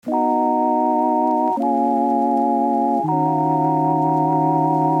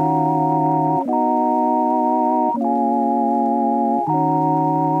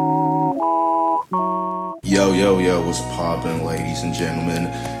Yo, what's poppin', ladies and gentlemen?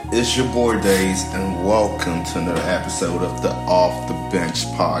 It's your boy Days, and welcome to another episode of the Off the Bench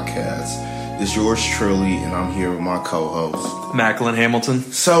podcast. It's yours truly, and I'm here with my co-host, Macklin Hamilton.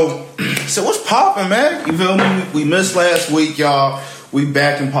 So what's poppin', Mac? You feel me? We missed last week, y'all. We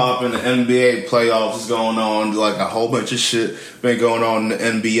back and poppin'. The NBA playoffs is going on. Like a whole bunch of shit been going on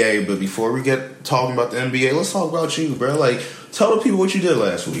in the NBA. But before we get talking about the NBA, let's talk about you, bro. Like, tell the people what you did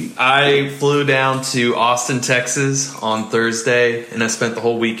last week. I flew down to Austin, Texas on Thursday, and I spent the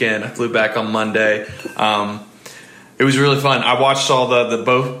whole weekend. I flew back on Monday. It was really fun. I watched all the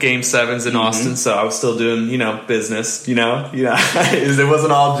both Game 7s in Austin, so I was still doing, business, It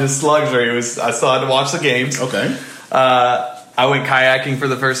wasn't all just luxury. I still had to watch the games. Okay. I went kayaking for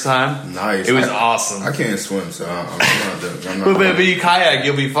the first time. Nice. It was awesome. I can't swim, so I'm not. But you kayak,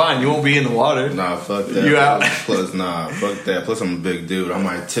 you'll be fine. You won't be in the water. Nah, fuck that. You out? Plus, fuck that. Plus, I'm a big dude. I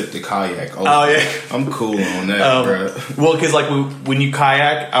might tip the kayak. Oh, yeah. I'm cool on that, bro. Well, because when you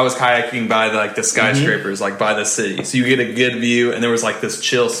kayak, I was kayaking by the skyscrapers, by the city, so you get a good view. And there was this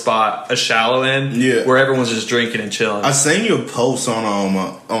chill spot, a shallow end, where everyone was just drinking and chilling. I seen your post on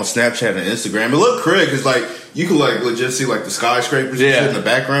Snapchat and Instagram. It looked crazy because you could legit see the skyscrapers and shit in the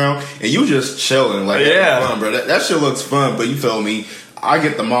background, and you just chilling having fun, bro. That shit looks fun. But you feel me? I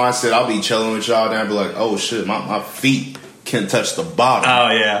get the mindset. I'll be chilling with y'all down, and be like, oh shit, my feet can't touch the bottom.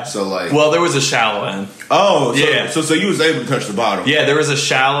 Oh yeah. So well, there was a shallow end. Oh yeah. So you was able to touch the bottom. Yeah, there was a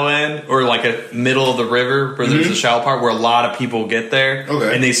shallow end or a middle of the river where there's a shallow part where a lot of people get there,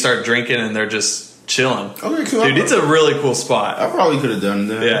 and they start drinking and they're just chilling. Okay, cool. Dude, it's a really cool spot. I probably could have done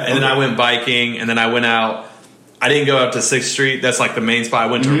that. Yeah, and then I went biking, and then I went out. I didn't go out to 6th Street. That's the main spot.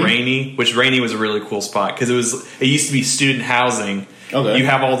 I went to Rainey, which Rainey was a really cool spot because it used to be student housing. Okay. You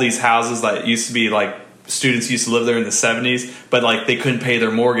have all these houses that used to be students used to live there in the 70s, but they couldn't pay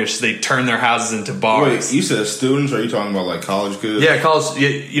their mortgage, so they turned their houses into bars. Wait, you said students? Or are you talking about college kids? Yeah,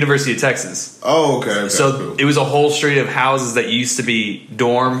 University of Texas. Oh, okay. So cool. It was a whole street of houses that used to be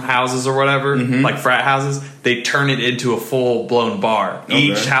dorm houses or whatever, frat houses. They turned it into a full blown bar. Okay.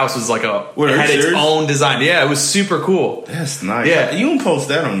 Each house was it had its own design. Yeah, it was super cool. That's nice. Yeah, you can post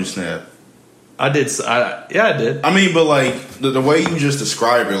that on your Snap. I did. I did. I mean, but the way you just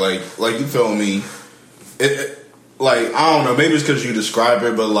describe it, you feel me? I don't know. Maybe it's because you describe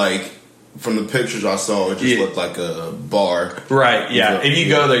it, but from the pictures I saw, it just looked like a bar. Right. Yeah. If you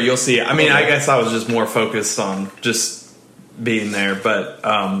go there, you'll see it. I mean, I guess I was just more focused on just being there, but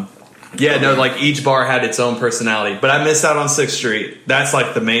each bar had its own personality. But I missed out on 6th Street. That's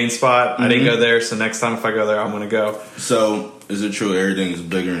the main spot. I didn't go there, so next time if I go there, I'm going to go. So is it true everything is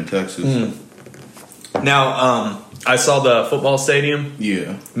bigger in Texas? Now, I saw the football stadium.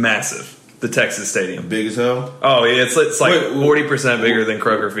 Yeah, massive. The Texas Stadium. Big as hell? Oh, yeah. It's 40% bigger than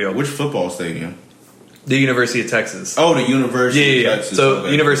Kroger Field. Which football stadium? The University of Texas. Oh, the University of Texas. So,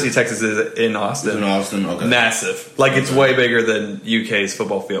 University of Texas is in Austin. It's in Austin, okay. Massive. It's way bigger than UK's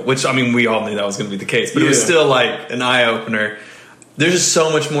football field, which, we all knew that was going to be the case. But it was still, an eye-opener. There's just so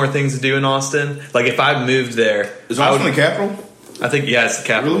much more things to do in Austin. If I moved there... Is Austin the capital? I think, yeah, it's the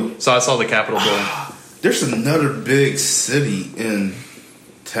capital. Really? So I saw the Capitol building. There's another big city in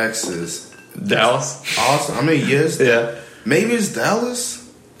Texas... Dallas? Austin. Yes. Yeah. Maybe it's Dallas.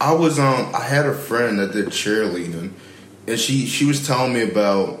 I had a friend that did cheerleading, and she was telling me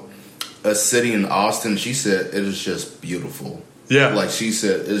about a city in Austin. She said it is just beautiful. Yeah. She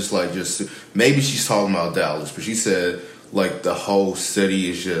said it's just maybe she's talking about Dallas, but she said the whole city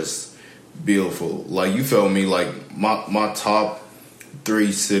is just beautiful. You feel me? My top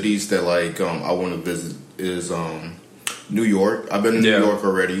 3 cities that I want to visit is New York. I've been to New York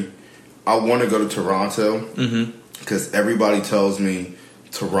already. I want to go to Toronto because everybody tells me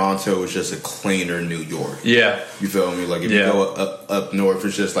Toronto is just a cleaner New York. Yeah. You feel me? If you go up north,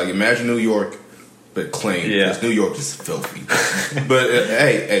 it's just imagine New York, but clean. Yeah. Because New York is filthy. But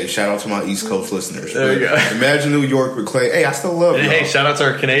hey, shout out to my East Coast listeners. There you go. Imagine New York, but clean. Hey, I still love y'all. Hey, shout out to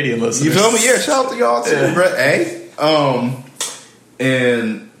our Canadian listeners. You feel me? Yeah, shout out to y'all too, bro. Hey.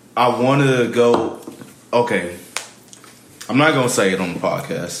 And I want to go... Okay. I'm not going to say it on the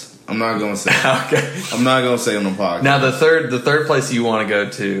podcast. I'm not going to say it. Okay. I'm not going to say it on the podcast. Now, the third place you want to go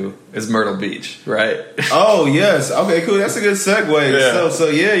to is Myrtle Beach, right? Oh, yes. Okay, cool. That's a good segue. Yeah. So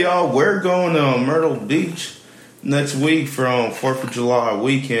y'all, we're going to Myrtle Beach next week from 4th of July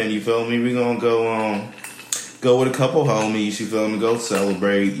weekend. You feel me? We're going to go with a couple homies. You feel me? Go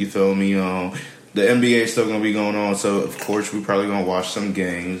celebrate. You feel me? The NBA is still going to be going on. So, of course, we're probably going to watch some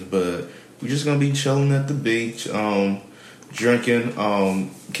games. But we're just going to be chilling at the beach. Drinking.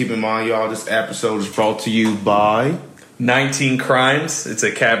 Keep in mind, y'all, this episode is brought to you by 19 Crimes. It's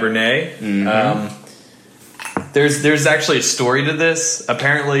a Cabernet. There's actually a story to this.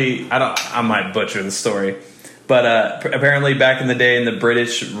 Apparently, I might butcher the story, but apparently back in the day in the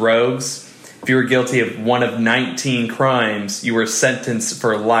British Rogues, if you were guilty of one of 19 crimes, you were sentenced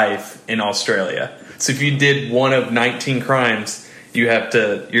for life in Australia. So if you did one of 19 crimes,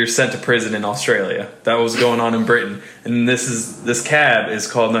 you're sent to prison in Australia. That was going on in Britain. And this cab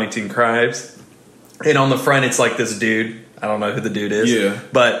is called 19 Crimes. And on the front it's like this dude. I don't know who the dude is. Yeah.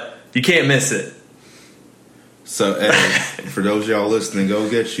 But you can't miss it. So, hey, for those of y'all listening, go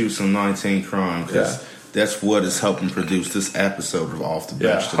get you some 19 Crime, because that's what is helping produce this episode of Off the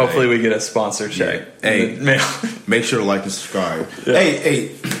Bench today. Hopefully we get a sponsor check. Yeah. Hey, make sure to like and subscribe. Yeah.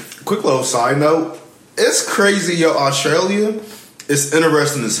 Hey, quick little side note. It's crazy, yo, Australia. It's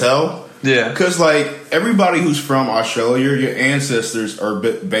interesting as hell. Yeah. Because, like, everybody who's from Australia, your ancestors are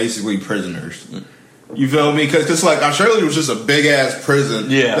basically prisoners. You feel me? Because like, Australia was just a big-ass prison.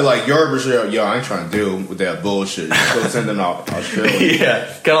 Yeah. They're like, yo, I ain't trying to deal with that bullshit. Just go send them out Australia.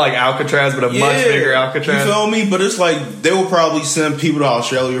 Yeah. Kind of like Alcatraz, but a much bigger Alcatraz. You feel me? But it's like, they will probably send people to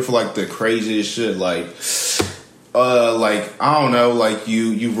Australia for, like, the craziest shit. Like, I don't know, like,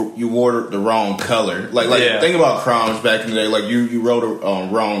 you wore the wrong color. Like, think about crimes back in the day. Like, you wrote a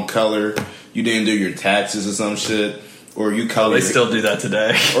wrong color. You didn't do your taxes or some shit. Or you color. They still do that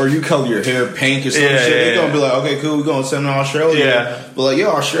today. Or you color your hair pink or some shit. They're gonna be like, okay, cool, we're gonna send them to Australia. Yeah. But like,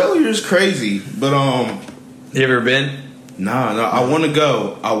 Australia is crazy. But you ever been? Nah, I wanna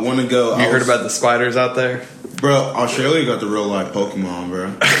go. You heard about the spiders out there? Bro, Australia got the real life Pokemon,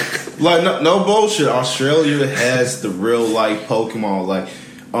 bro. Like, no bullshit. Australia has the real life Pokemon. Like,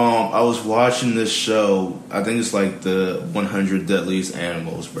 I was watching this show. I think it's like the 100 Deadliest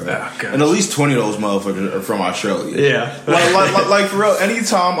Animals, bro. Oh, and at least 20 of those motherfuckers are from Australia. Yeah. like for real.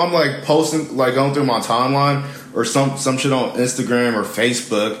 Anytime I'm like posting, like going through my timeline or some shit on Instagram or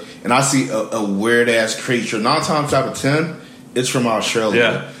Facebook, and I see a weird ass creature, 9 times out of 10, it's from Australia.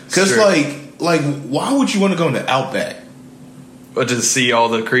 Yeah. Because like, why would you want to go in the outback? But to see all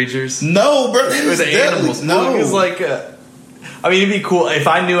the creatures? No, bro. It was animals. No, it was like. I mean, it'd be cool. If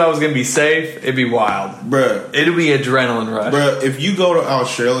I knew I was going to be safe, it'd be wild. Bruh. It'd be adrenaline rush. Bruh, if you go to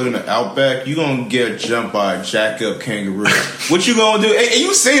Australia in the outback, you going to get jumped by a jack-up kangaroo. What you going to do? And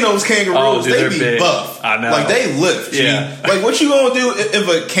you seen those kangaroos. Oh, dude, they be big. buff. I know. Like, they lift. Yeah. Like, what you going to do if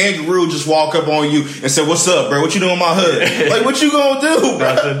a kangaroo just walk up on you and say, what's up, bro? What you doing in my hood? Like, what you going to do,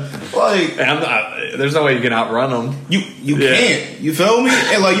 bro? Nothing. Like, there's no way you can outrun them. You can't. You feel me?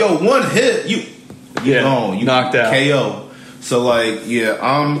 And, like, yo, one hit, you gone. You knocked out. KO. So, like, yeah,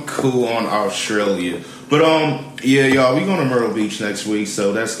 I'm cool on Australia. But, y'all, we going to Myrtle Beach next week,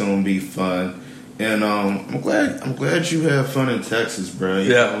 so that's going to be fun. And I'm glad you have fun in Texas, bro.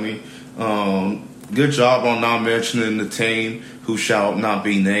 You feel me? Good job on not mentioning the team who shall not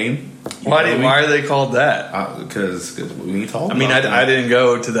be named. Why are they called that? Because we ain't talking. I mean, I didn't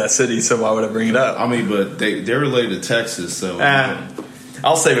go to that city, so why would I bring it up? I mean, but they're related to Texas, so.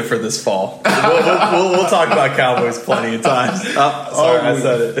 I'll save it for this fall. We'll talk about Cowboys plenty of times. I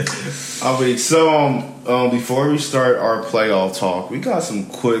said it. I mean, so before we start our playoff talk, we got some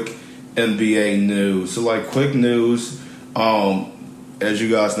quick NBA news. So, like, quick news. As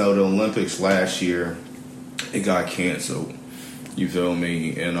you guys know, the Olympics last year, it got canceled. You feel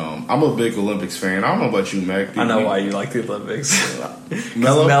me? And I'm a big Olympics fan. I don't know about you, Mac. I know why you like the Olympics.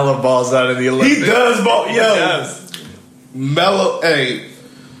 Melo balls out of the Olympics. He does ball. Yo, he does. Melo. Hey,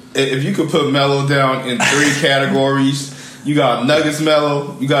 if you could put Melo down in 3 categories, you got Nuggets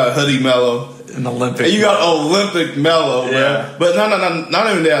Melo, you got Hoodie Melo, an Olympic, and you got Olympic Melo. Yeah. Man. But not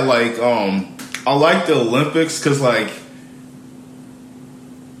even that. Like, I like the Olympics because, like,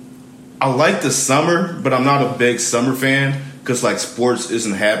 I like the summer, but I'm not a big summer fan because, like, sports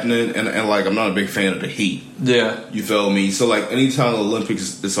isn't happening, and like, I'm not a big fan of the heat. Yeah, you feel me? So, like, anytime the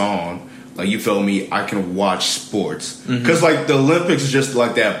Olympics is on, like, you feel me, I can watch sports. Because, like, the Olympics is just,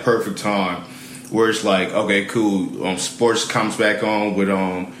 like, that perfect time where it's like, okay, cool, sports comes back on with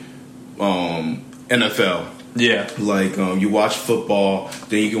NFL. Yeah. Like, you watch football,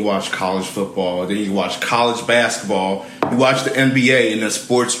 then you can watch college football, then you can watch college basketball, you watch the NBA, and the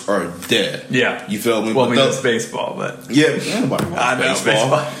sports are dead. Yeah. You feel me? Well, I mean, it's baseball, but... Yeah, anybody watch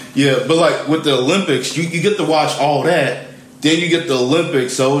baseball. Yeah, but, like, with the Olympics, you get to watch all that. Then you get the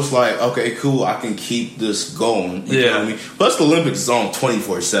Olympics, so it's like, okay, cool, I can keep this going. You know what I mean? Plus, the Olympics is on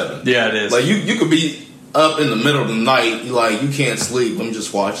 24/7. Yeah, it is. Like, you could be up in the middle of the night, like, you can't sleep. Let me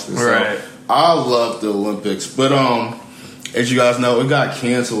just watch this. Right. So, I love the Olympics. But, as you guys know, it got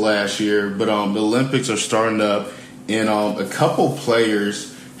canceled last year. But, the Olympics are starting up, and a couple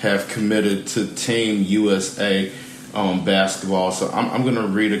players have committed to Team USA. basketball. So I'm going to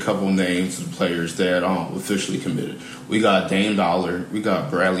read a couple names of the players that officially committed. We got Dame Dollar. We got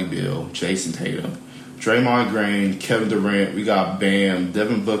Bradley Beal, Jason Tatum, Draymond Green, Kevin Durant. We got Bam,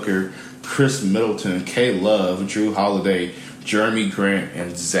 Devin Booker, Chris Middleton, K Love, Drew Holiday, Jeremy Grant,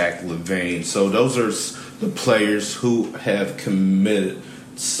 and Zach LaVine. So those are the players who have committed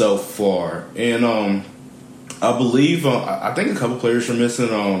so far. And I believe, I think a couple players are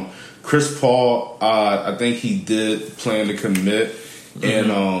missing. Chris Paul, I think he did plan to commit.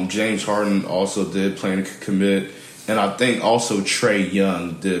 And James Harden also did plan to commit. And I think also Trae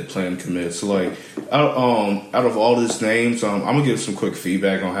Young did plan to commit. So, like, out of all these names, I'm going to give some quick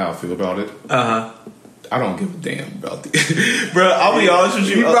feedback on how I feel about it. Uh-huh. I don't give a damn about the bro, I'll be honest with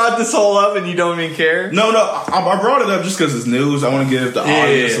you. You brought this whole up and you don't even care? No, I brought it up just because it's news. I want to give the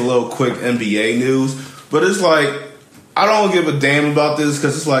audience a little quick NBA news. But it's like, I don't give a damn about this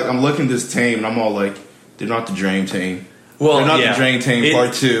because it's like, I'm looking at this team and I'm all like, they're not the Dream Team. Well, they're not the Dream Team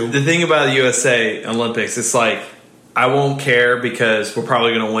Part 2. The thing about the USA Olympics, it's like, I won't care because we're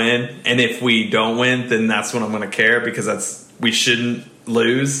probably going to win. And if we don't win, then that's when I'm going to care because we shouldn't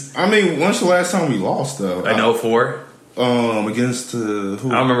lose. I mean, when's the last time we lost, though? I know 04. Against who? I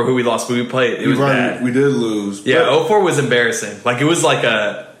don't remember who we lost, but we played. It was bad. We did lose. Yeah, 04 was embarrassing. Like, it was like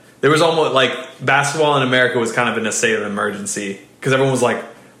there was almost like basketball in America was kind of in a state of emergency because everyone was like,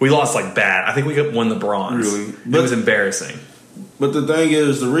 we lost like bad. I think we won the bronze. Really? It was embarrassing. But the thing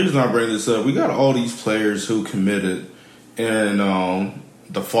is, the reason I bring this up, we got all these players who committed, and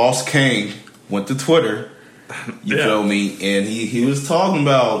the false king went to Twitter. You feel me? And he was talking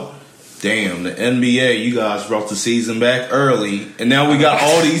about, damn, the NBA, you guys brought the season back early, and now we got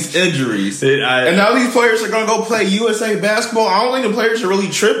all these injuries. And now these players are going to go play USA basketball. I don't think the players are really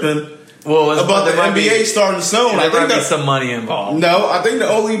tripping about the NBA starting soon. There might be some money involved. No, I think the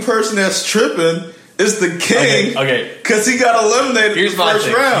only person that's tripping is the king. Okay. Because he got eliminated in the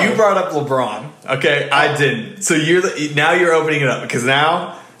first round. You brought up LeBron. Okay, I didn't. So now you're opening it up because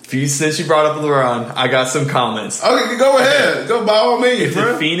now, since you brought up LeBron, I got some comments. Okay, go ahead. Go by all means. If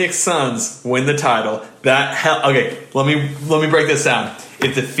the Phoenix Suns win the title, let me break this down.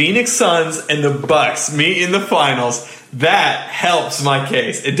 If the Phoenix Suns and the Bucks meet in the finals, that helps my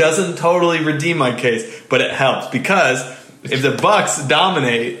case. It doesn't totally redeem my case, but it helps because if the Bucks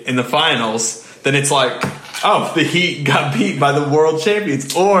dominate in the finals, then it's like, oh, the Heat got beat by the world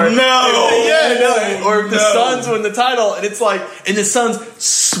champions. Or if the Suns win the title, and it's like, and the Suns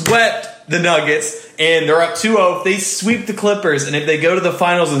swept the Nuggets, and they're up 2-0. If they sweep the Clippers, and if they go to the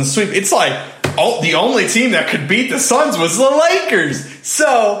finals and sweep, it's like, the only team that could beat the Suns was the Lakers.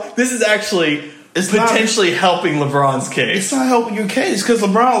 So this is actually potentially helping LeBron's case. It's not helping your case because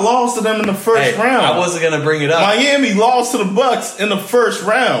LeBron lost to them in the first round. I wasn't going to bring it up. Miami lost to the Bucks in the first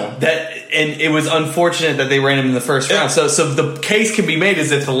round. And it was unfortunate that they ran him in the first round. So the case can be made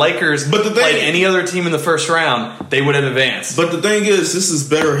as if the Lakers played any other team in the first round, they would have advanced. But the thing is, this is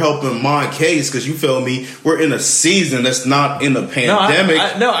better helping my case because you feel me. We're in a season that's not in a pandemic.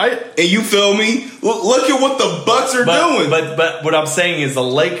 And you feel me. Look at what the Bucks are doing. But what I'm saying is the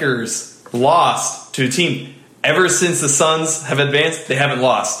Lakers lost to a team. Ever since the Suns have advanced, they haven't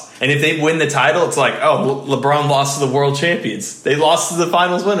lost. And if they win the title, it's like, oh, LeBron lost to the world champions. They lost to the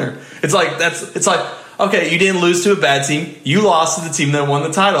finals winner. It's like, okay, you didn't lose to a bad team. You lost to the team that won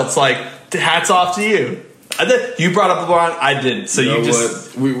the title. It's like, hats off to you. You brought up LeBron, I didn't. So you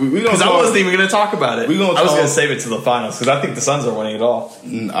just because I wasn't even going to talk about it. I was going to save it to the finals because I think the Suns are winning it all.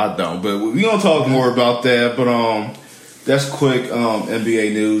 I don't, but we're going to talk more about that. But that's quick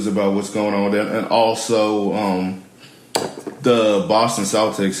NBA news about what's going on there, and also the Boston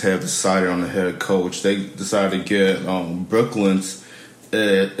Celtics have decided on the head coach. They decided to get Brooklyn's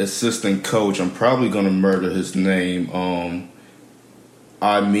assistant coach. I'm probably going to murder his name.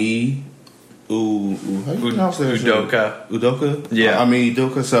 Ime Udoka. Yeah, Ime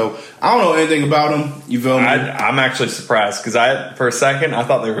Udoka. So I don't know anything about him. You feel me? I'm actually surprised because for a second I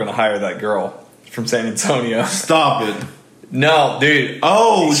thought they were going to hire that girl from San Antonio. Stop it. No, dude.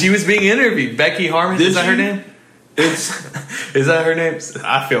 Oh, she was being interviewed. Becky Harmon. Is that her name? Is that her name?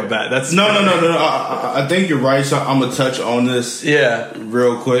 I feel bad. That's no. I think you're right. So I'm gonna touch on this. Yeah,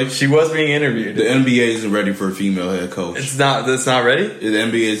 real quick. She was being interviewed. The NBA isn't ready for a female head coach. It's not ready. The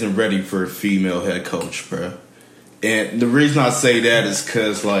NBA isn't ready for a female head coach, bro. And the reason I say that is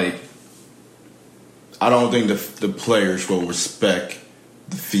because, like, I don't think the players will respect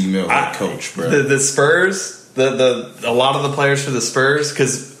the female head coach, bro. The Spurs. A lot of the players for the Spurs,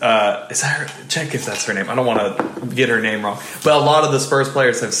 because is that her? Check if that's her name. I don't want to get her name wrong, but a lot of the Spurs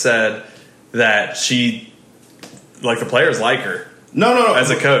players have said that the players like her. No. as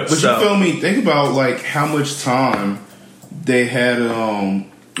a coach. But so. you feel me? Think about like how much time they had.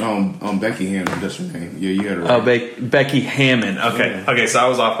 Becky Hammond. That's her name. Yeah, you had her. Oh, Becky Hammond. Okay, Yeah. okay. So I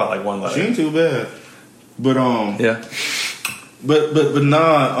was off by like one letter. She ain't too bad. But Yeah. But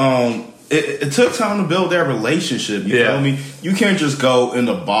nah. It took time to build that relationship. You feel me? You can't just go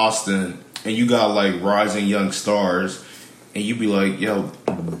into Boston and you got like rising young stars, and you be like, "Yo,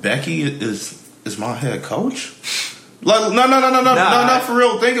 Becky is my head coach." Like, no, not for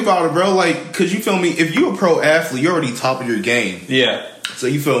real. Think about it, bro. Like, cause you feel me? If you a pro athlete, you're already top of your game. Yeah. So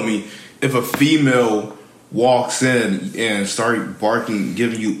you feel me? If a female walks in and start barking,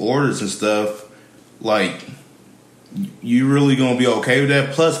 giving you orders and stuff, like, you really gonna be okay with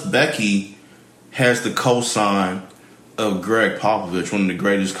that? Plus, Becky has the cosign of Greg Popovich, one of the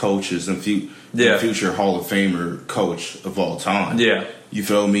greatest coaches and future Hall of Famer coach of all time. Yeah. You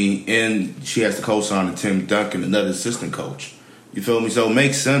feel me? And she has the cosign of Tim Duncan, another assistant coach. You feel me? So it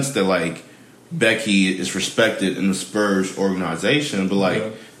makes sense that, like, Becky is respected in the Spurs organization, but, like,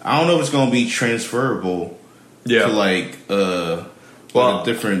 I don't know if it's going to be transferable to, like, a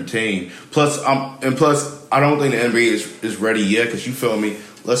different team. Plus, I don't think the NBA is ready yet, because you feel me?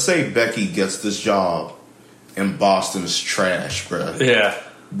 Let's say Becky gets this job and Boston is trash, bro. Yeah.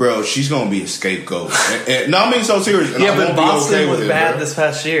 Bro, she's going to be a scapegoat. No, I mean, so serious. And Yeah, I but won't Boston be okay was with bad it, this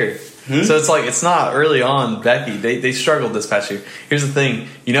past year. So it's like, it's not early on Becky. They struggled this past year. Here's the thing.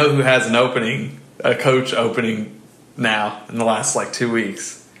 You know who has a coach opening now in the last, like, 2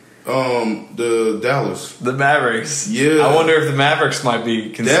 weeks? The Dallas. The Mavericks. Yeah. I wonder if the Mavericks might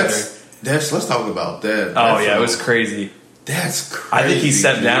be considered. Let's talk about that. It was crazy. That's crazy. I think he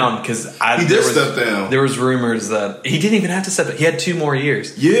stepped down because he did step down. There was rumors that he didn't even have to step down. He had 2 more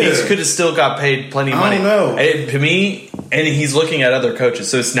years. Yeah, he could have still got paid plenty of money. I don't know. To me, and he's looking at other coaches,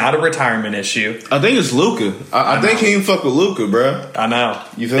 so it's not a retirement issue. I think it's Luka. I think he ain't fuck with Luka, bro. I know.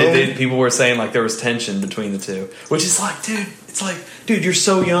 You feel me? People were saying like there was tension between the two, which is like, dude, you're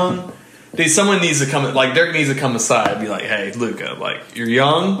so young. Dude, someone needs to come. Like Dirk needs to come aside and be like, hey, Luka, like you're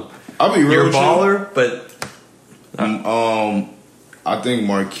young. I'll be real. You're a with baller, but. I think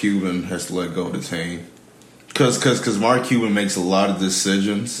Mark Cuban has to let go of the team because Mark Cuban makes a lot of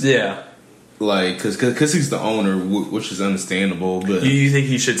decisions. Yeah, like because he's the owner, which is understandable. But you think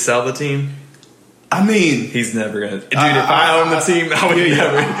he should sell the team? I mean, he's never gonna. Dude, if I own the team, I would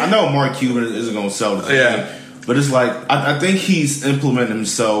never. I know Mark Cuban isn't gonna sell the team. Yeah, but it's like I think he's implemented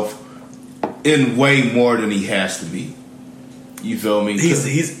himself in way more than he has to be. You feel me?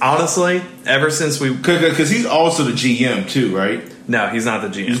 He's honestly ever since because he's also the GM too, right? No, he's not the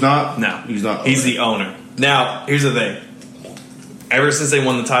GM. He's not? No. He's not. He's the owner. Now, here's the thing. Ever since they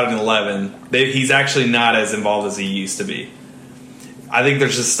won the title in 11, he's actually not as involved as he used to be. I think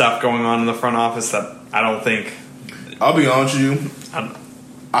there's just stuff going on in the front office that I don't think... I'll be honest with you.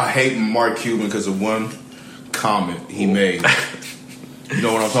 I hate Mark Cuban because of one comment he made. You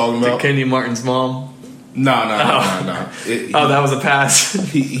know what I'm talking about? Kenny Martin's mom? No. That was a pass.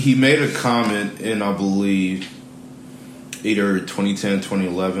 he made a comment in, I believe, either 2010,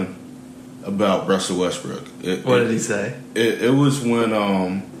 2011 about Russell Westbrook. What did he say? It was when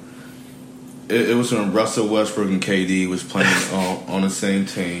it was when Russell Westbrook and KD was playing on the same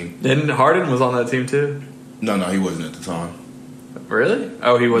team. And Harden was on that team too? No, he wasn't at the time. Really?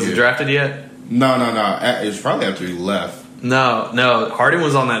 Oh, he wasn't drafted yet? No. It was probably after he left. No. Harden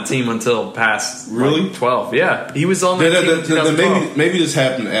was on that team until past really 12. Yeah, he was on that team in 2012. Maybe this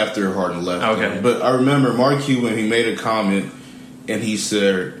happened after Harden left. Okay, but I remember Mark Cuban. He made a comment and he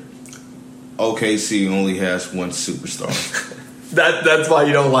said, "OKC only has one superstar." That's why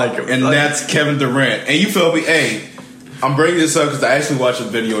you don't like him, and that's Kevin Durant. And you feel me? Hey, I'm bringing this up because I actually watched a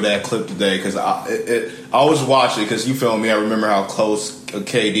video of that clip today because I always watch it because you feel me. I remember how close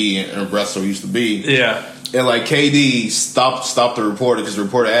KD and Russell used to be. Yeah. And like KD stopped the reporter because the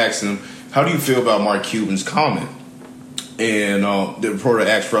reporter asked him, "How do you feel about Mark Cuban's comment?" And the reporter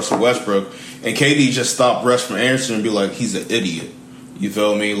asked Russell Westbrook, and KD just stopped Russ from answering and be like, "He's an idiot." You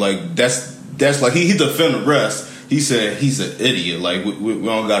feel me? Like that's like he defended Russ. He said he's an idiot. Like we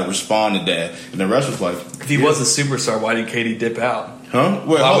don't got to respond to that. And the Russ was like, if he was a superstar, why did KD dip out? Huh?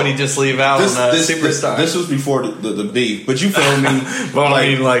 Why would he just leave out on a superstar? This was before the beef, but you feel me? Well, I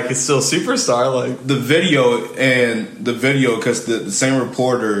mean, like it's still superstar. Like the video because the same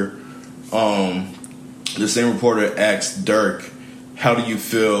reporter, asked Dirk, "How do you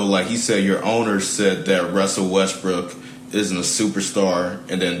feel?" Like he said, your owner said that Russell Westbrook isn't a superstar,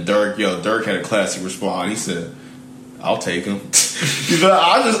 and then Dirk had a classic response. He said, "I'll take him." You know,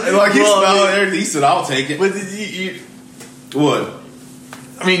 I just like he smiled and everything. He said, "I'll take it." But What?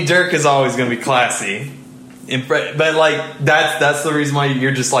 I mean, Dirk is always going to be classy. But like that's the reason why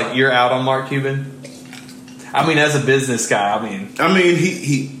you're just like you're out on Mark Cuban. I mean, as a business guy,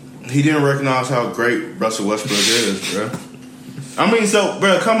 he didn't recognize how great Russell Westbrook is, bro. I mean, so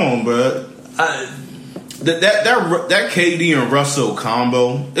bro, come on, bro. That KD and Russell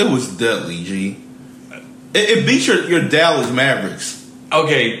combo, it was deadly. G. It beat your Dallas Mavericks.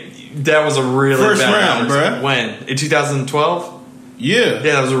 Okay, that was a really first bad round, bro. When in 2012. Yeah,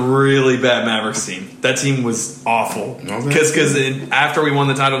 that was a really bad Mavericks team. That team was awful. Because after we won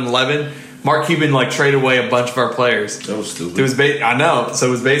the title in 11, Mark Cuban like traded away a bunch of our players. That was stupid. It was I know. So it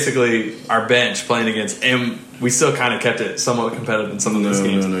was basically our bench playing against, and we still kind of kept it somewhat competitive in some of those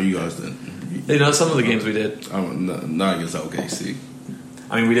games. No, you guys didn't. You know, some of the games we did. Not against OKC.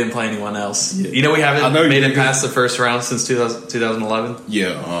 I mean, we didn't play anyone else. Yeah. You know, we haven't made it past the first round since 2011.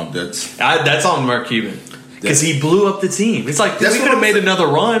 Yeah, that's on Mark Cuban. Because he blew up the team. It's like, we could have made another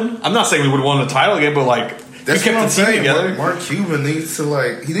run. I'm not saying we would have won the title again, but like, that's we kept what I'm the team saying. together. Mark Cuban needs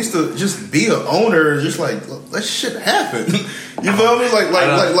to just be an owner, just like let shit happen. You feel me? Like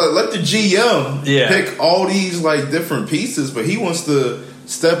let the GM pick all these like different pieces, but he wants to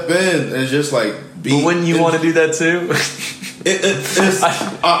step in and just like be. But wouldn't you want to do that too?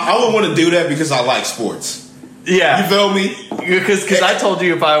 I would want to do that because I like sports. Yeah, you feel me? Because I told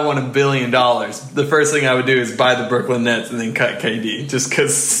you if I won $1 billion, the first thing I would do is buy the Brooklyn Nets and then cut KD, just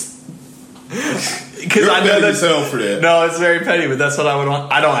because. Because I know that's for that. No, it's very petty, but that's what I would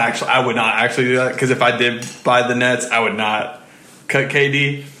want. I would not actually do that because if I did buy the Nets, I would not cut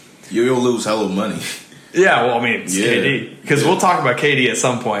KD. You'll lose hella money. Yeah, well, I mean, it's KD because we'll talk about KD at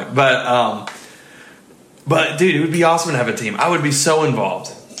some point, but dude, it would be awesome to have a team. I would be so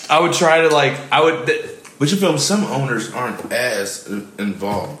involved. I would try to But you feel some owners aren't as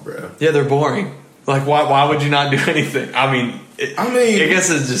involved, bro. Yeah, they're boring. Like, why would you not do anything? I mean, I guess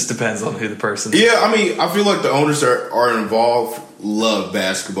it just depends on who the person is. Yeah, I mean, I feel like the owners are involved, love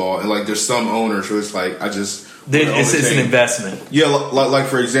basketball, and like there's some owners who it's like it's an investment. Yeah, like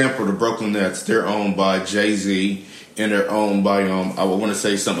for example, the Brooklyn Nets, they're owned by Jay-Z and they're owned by I would want to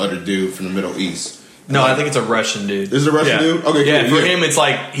say some other dude from the Middle East. No, I think it's a Russian dude. Is it a Russian dude? Okay, yeah. Cool. For him, it's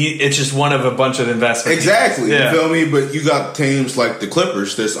like it's just one of a bunch of investments. Exactly. Yeah. You feel me? But you got teams like the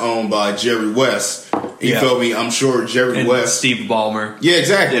Clippers that's owned by Jerry West. You feel me? I'm sure Jerry West, Steve Ballmer. Yeah,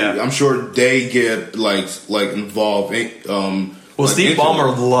 exactly. Yeah. I'm sure they get like involved. Steve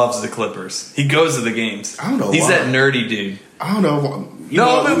Ballmer loves the Clippers. He goes to the games. I don't know. He's that nerdy dude. I don't know.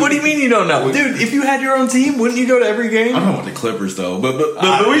 But what do you mean you don't know, dude? If you had your own team, wouldn't you go to every game? I don't know about the Clippers though, but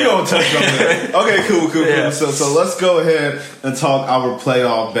we gonna touch on that. Okay, cool. Yeah. So let's go ahead and talk our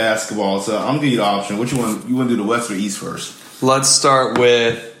playoff basketball. So I'm gonna give you the option. What you want? You want to do the West or East first? Let's start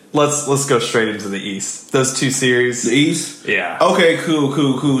with let's go straight into the East. Those two series. The East. Yeah. Okay.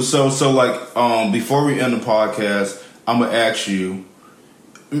 Cool. So like before we end the podcast, I'm gonna ask you,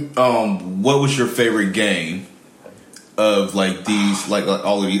 what was your favorite game? Of like these, like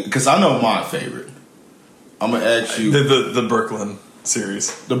all of these, because I know my favorite. I'm gonna ask you the Brooklyn series.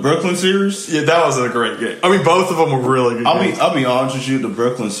 The Brooklyn series? Yeah, that was a great game. I mean, both of them were really good. I'll be honest with you. The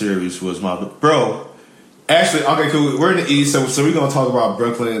Brooklyn series was my bro. Actually, okay, cool. We're in the East, so we're gonna talk about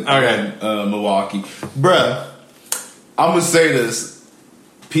Brooklyn and Milwaukee, bruh. I'm gonna say this: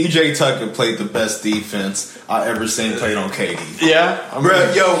 PJ Tucker played the best defense I ever seen played on KD. Yeah,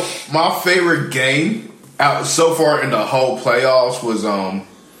 bruh. Yo, my favorite game. Out so far in the whole playoffs was I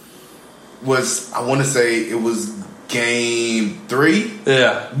want to say it was game 3.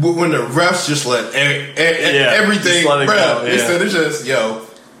 Yeah, when the refs just let everything, bro. It's just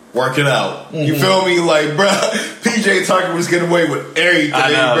work it out. Mm-hmm. You feel me? Like, bro, PJ Tucker was getting away with everything, bro.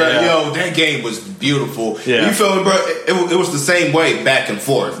 Yeah. Yo, that game was beautiful. Yeah. You feel me, bro? It was the same way back and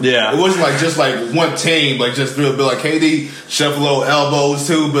forth. Yeah, it wasn't like just like one team, like just real bit like KD shuffle little elbows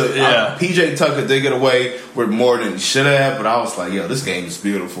too. But PJ Tucker did get away with more than he should have. But I was like, yo, this game is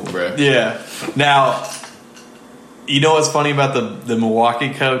beautiful, bro. Yeah. Now, you know what's funny about the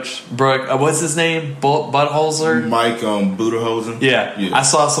Milwaukee coach, Brooke? What's his name? Budenholzer? Mike Budenholzer. Yeah. I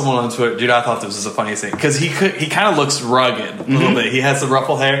saw someone on Twitter. Dude, I thought this was the funniest thing. Because he kind of looks rugged a little bit. He has the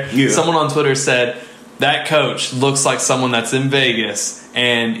ruffled hair. Yeah. Someone on Twitter said, that coach looks like someone that's in Vegas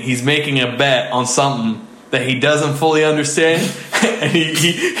and he's making a bet on something that he doesn't fully understand, and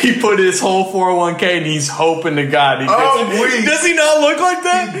he put his whole 401k and he's hoping to God he gets it. Does he not look like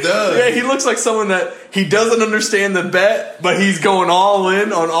that? He does. Yeah, he looks like someone that he doesn't understand the bet, but he's going all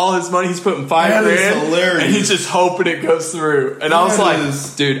in on all his money. He's putting $5 grand, hilarious. And he's just hoping it goes through. And I was like,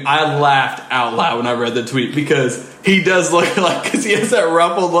 dude, I laughed out loud when I read the tweet because he does look like, because he has that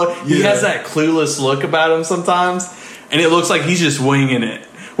ruffled look, he has that clueless look about him sometimes, and it looks like he's just winging it.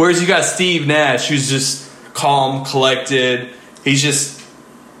 Whereas you got Steve Nash, who's just calm, collected. He's just,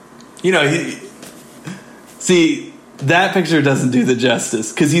 see, that picture doesn't do the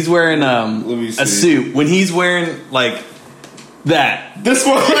justice because he's wearing a suit. When he's wearing like that, this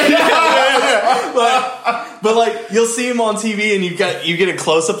one, but like you'll see him on TV and you get a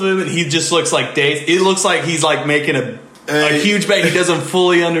close up of him and he just looks like dazed. It looks like he's like making a huge bet he doesn't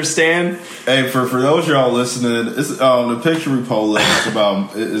fully understand. Hey, for those y'all listening, it's the picture we posted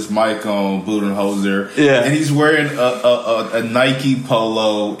is Mike Budenholzer. Yeah, and he's wearing a Nike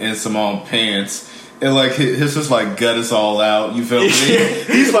polo and some pants. And like his just like gut is all out. You feel me?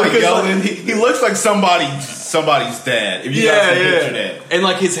 He's like yelling. He looks like somebody's dad. If you guys can picture that. And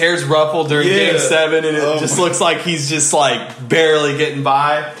like his hair's ruffled during Game 7, and it just looks like he's just like barely getting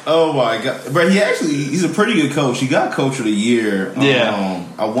by. Oh my god! But he's a pretty good coach. He got Coach of the Year.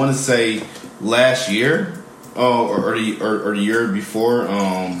 I want to say last year, or the year before.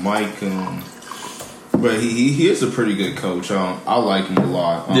 Mike. But he is a pretty good coach. I like him a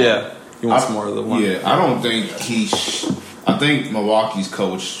lot. He wants more of the one. Yeah, I don't think I think Milwaukee's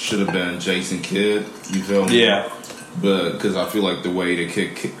coach should have been Jason Kidd. You feel me? Yeah. But because I feel like the way to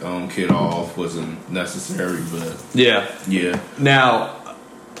kick Kidd off wasn't necessary. But yeah. Now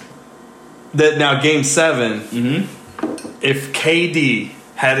Game 7. Mm-hmm. If KD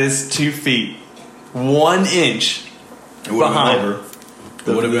had his 2 feet 1 inch behind, it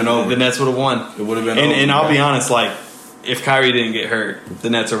would have been over. The Nets would have won. It would have been over. And I'll be honest, like, if Kyrie didn't get hurt,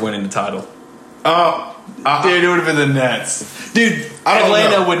 the Nets are winning the title. Dude, it would have been the Nets. Dude,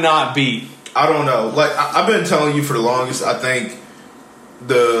 Atlanta would not beat. I don't know. Like, I've been telling you for the longest, I think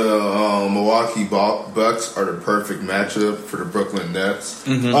the Milwaukee Bucks are the perfect matchup for the Brooklyn Nets.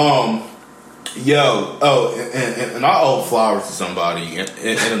 Mm-hmm. And I owe flowers to somebody and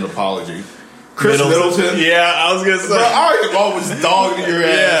an apology. Chris Middleton. Yeah, I was gonna say. Bro, I am always dogging your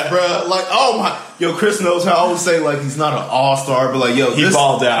ass, bro. Like, Chris Middleton. I always say like he's not an all-star, but like, he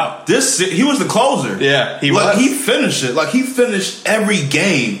balled out. He was the closer. Yeah, he was. He finished it. Like, he finished every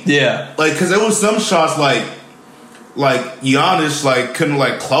game. Yeah, like because there was some shots like Giannis like couldn't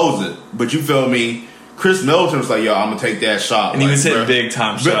like close it, but you feel me. Chris Middleton was like, yo, I'm gonna take that shot. And he was hitting big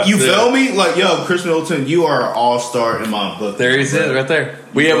time shots. You feel me? Like, yo, Chris Middleton, you are an all-star in my book. There he is, right there.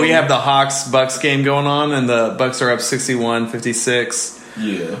 We have the Hawks-Bucks game going on, and the Bucks are up 61-56.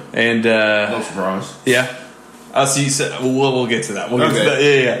 Yeah. And no surprise. Yeah. So you said we'll get to that. We'll get to that.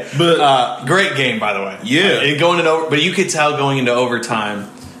 Yeah. But great game, by the way. Yeah. But you could tell going into overtime,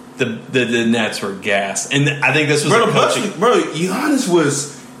 the Nets were gassed, and I think this was Giannis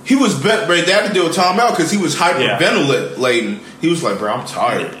was. He was bent, bro. They had to do a timeout because he was hyperventilating. He was like, bro, I'm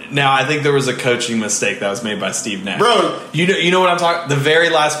tired. Now, I think there was a coaching mistake that was made by Steve Nash. Bro. You know what I'm talking? The very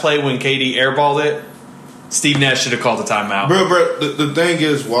last play when KD airballed it, Steve Nash should have called a timeout. Bro, the thing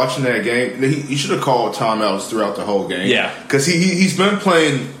is, watching that game, he should have called timeouts throughout the whole game. Yeah. Because he's been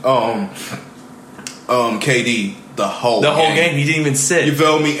playing KD the whole game. He didn't even sit. You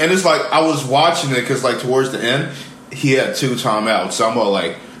feel me? And it's like, I was watching it because, like, towards the end, he had 2 timeouts. So I'm all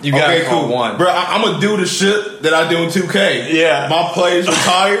like, you gotta call one. Bro, I'm going to do the shit that I do in 2K. Yeah. My plays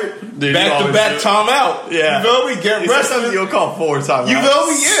retired. Back-to-back timeout. Yeah. You feel me? Get rested. You'll call 4 timeouts. You feel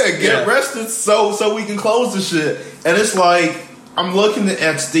me? Yeah. Get rested so we can close the shit. And it's like, I'm looking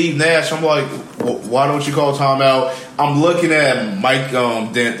at Steve Nash. I'm like, why don't you call timeout? I'm looking at Mike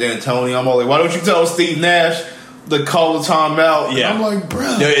D'Antoni. I'm all like, why don't you tell Steve Nash to call the timeout? Yeah. And I'm like,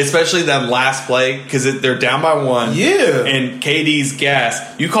 bro. Especially that last play, because they're down by 1. Yeah. And KD's gas.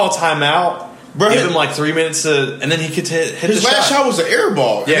 You call timeout, bro, give him like 3 minutes and then he could hit his the last shot was an air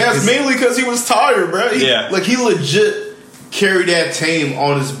ball. Yeah, and that's mainly because he was tired, bro. He legit carried that team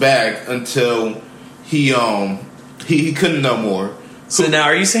on his back until he couldn't no more. So now,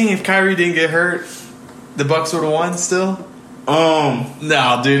 are you saying if Kyrie didn't get hurt, the Bucks would have won still?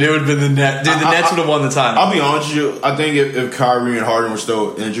 No, dude, it would have been the Nets. Dude, the Nets would have won the title. I'll be honest with you. I think if Kyrie and Harden were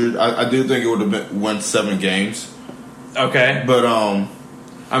still injured, I do think it would have won 7 games. Okay, but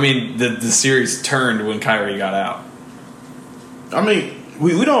I mean, the series turned when Kyrie got out. I mean,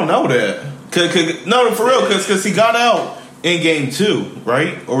 we don't know that. No, for real, because he got out in game 2,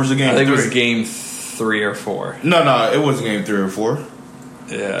 right? Or was it game 3? I think it was game 3 or 4. No, it wasn't game 3 or 4.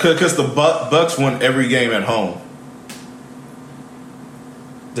 Yeah. Because the Bucks won every game at home.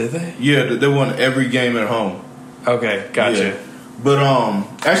 Did they? Yeah, they won every game at home. Okay, gotcha. Yeah. But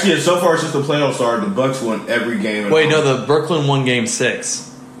actually, so far since the playoffs started, the Bucks won every game at home. No, the Brooklyn won game 6.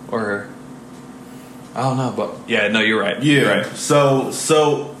 Or I don't know, but yeah, no, you're right. Yeah. You're right. So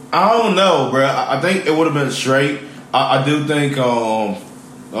I don't know, bro. I think it would have been straight. I do think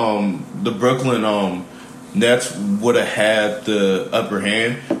the Brooklyn Nets would have had the upper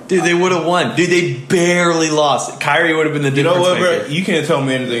hand. Dude, they would have won. Dude, they barely lost. Kyrie would have been the difference You know what, maker. bro? You can't tell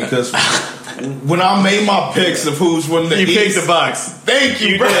me anything because when I made my picks of who's winning the You East, picked the Bucks. Thank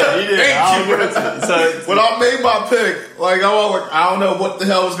you, bro. You did. Thank I'll you, give it bro. to you. So, When I made my pick, like I don't know what the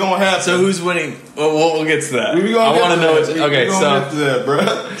hell is going to happen. so who's winning? Well, we'll get to that. We gonna I get want to to know. that. Okay, We gonna get to that,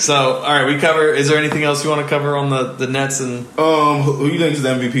 bro. so all right, we cover. Is there anything else you want to cover on the Nets and Who you think is the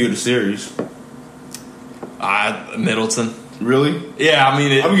MVP of the series? Middleton? Really? Yeah, I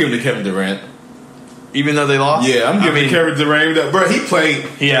mean, I'm giving it to Kevin Durant. even though they lost. Yeah, I'm giving Kevin Durant that, bro. He played.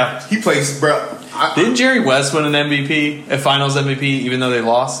 Yeah. He plays, bro. Didn't Jerry West win an MVP, a Finals MVP, even though they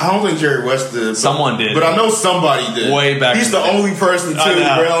lost? I don't think Jerry West did. Someone did. But I know somebody did. Way back He's in the the day. only person, too, I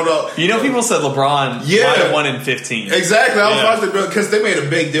know. bro. You know, people said LeBron Yeah. might have won in 15. Exactly. I was Yeah. watching it, because they made a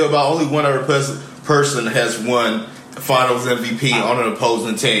big deal about only one other person has won Finals MVP on an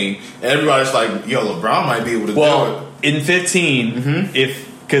opposing team. And everybody's like, yo, LeBron might be able to do Well, in 15, if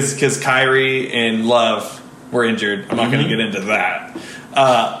because Kyrie and Love were injured, I'm not going to get into that.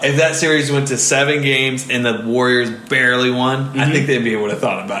 If that series went to 7 games and the Warriors barely won, I think the NBA would have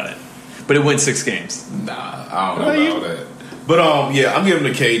thought about it. But it went 6 games. it. Nah, I don't know about that. But, yeah, I'm giving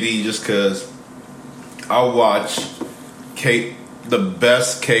it to KD just because I watch the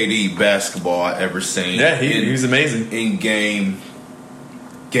best KD basketball I ever seen. Yeah, he was amazing. In game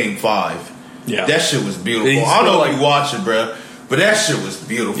 5. Yeah, That shit was beautiful. He I don't know scored if you watch it, bro, but that shit was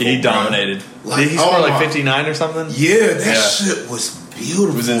beautiful. he bruh. dominated. Like, Did he score oh like my- 59 or something? Yeah, that Yeah. shit was beautiful.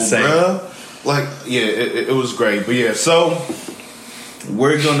 It was insane. Bruh. Like, yeah, it was great. But yeah, so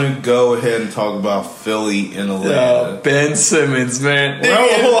we're gonna go ahead and talk about Philly and Atlanta. Ben Simmons, man. Dude,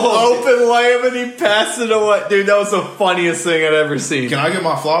 Open layup and he passed it away. Dude, that was the funniest thing I'd ever seen. Can I get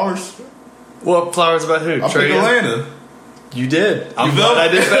my flowers? What flowers about who? I'll Trae pick Young? Atlanta. You did. I'm You glad felt- I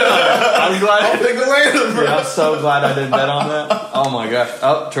did bet on that. I'm glad. I'll pick Atlanta, bro. Yeah, I'm so glad I didn't bet on that. Oh my gosh.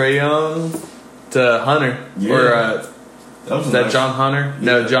 Oh, Trae Young to Hunter. Yeah. Or was is that John Hunter?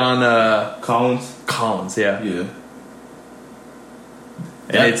 No, Yeah. John Collins? Collins, yeah. Yeah.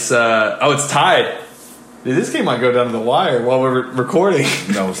 And it's it's tied. Dude, this game might go down to the wire while we're recording.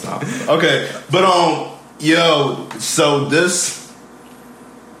 No, it's not. Okay, but yo, so this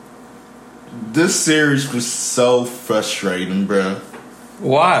series was so frustrating, bro.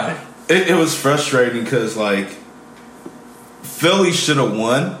 Why? It was frustrating because like Philly should have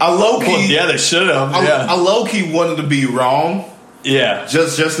won. I low key, Well, yeah, they should have. I Yeah. low key wanted to be wrong, Yeah.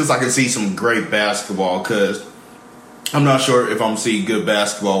 just because I can see some great basketball. Because I'm not sure if I'm gonna see good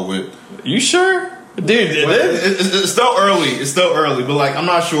basketball with. You sure? Dude, It's still early. It's still early, but like I'm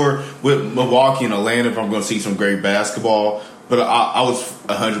not sure with Milwaukee and Atlanta if I'm going to see some great basketball. But I was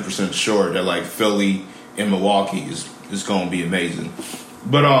 100% sure that like Philly and Milwaukee is going to be amazing.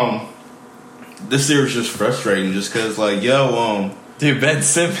 But this series is just frustrating, just because like dude, Ben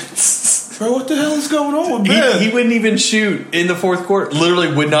Simmons. bro, what the hell is going on with Ben? He wouldn't even shoot in the fourth quarter.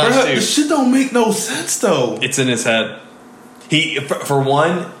 Literally would not Bruh, shoot. this shit don't make no sense though. It's in his head. He, for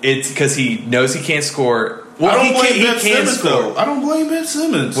one, it's because he knows he can't score. Well, I don't blame he Ben can Simmons score. though. I don't blame Ben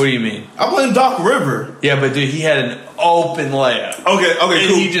Simmons. What do you mean? I blame Doc River. Yeah, but dude, he had an open layup. Okay, And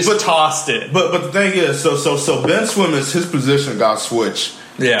cool. he just tossed it. But the thing is, so Ben Simmons, his position got switched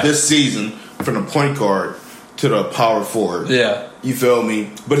this season from the point guard to the power forward. Yeah. You feel me?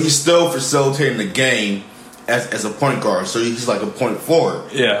 But he's still facilitating the game as a point guard, so he's like a point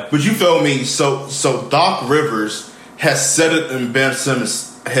forward. Yeah. But you feel me? So Doc Rivers has set it in Ben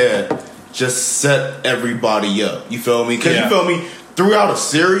Simmons' head, just set everybody up. You feel me? Because you feel me? Throughout a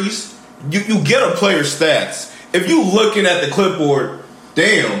series, you get a player's stats. If you looking at the clipboard,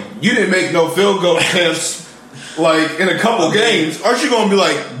 damn, you didn't make no field goal attempts like in a couple games. Aren't you gonna be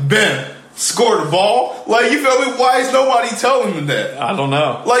like, Ben, score the ball? Like, you feel me? Why is nobody telling him that? I don't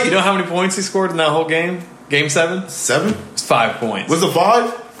know. Like- you know how many points he scored in that whole game? Game 7? 7? It's 5 points. Was it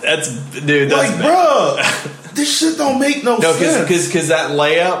 5? That's dude. That's Like, bad. bruh, this shit don't make no No, sense. because that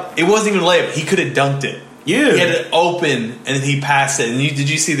layup, it wasn't even a layup. He could have dunked it. Yeah. He had it open and then he passed it. And did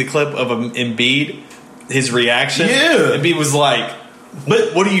you see the clip of Embiid? His reaction? Yeah. Embiid was like,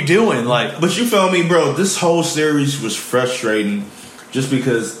 "But what are you doing?" Like, But you feel me, bro? This whole series was frustrating just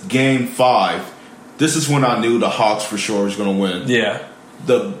because game 5, this is when I knew the Hawks for sure was going to win. yeah.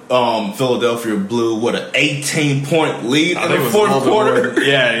 The Philadelphia Blue, what, an 18-point lead I in think the it was fourth a little bit quarter? more.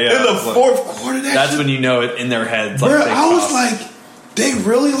 Yeah. In the Like, fourth quarter, that's when you know it in their heads. Like, bro, they I was lost. like, they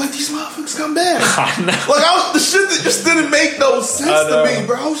really let these motherfuckers come back. I know. Like, the shit that just didn't make no sense I to me, know.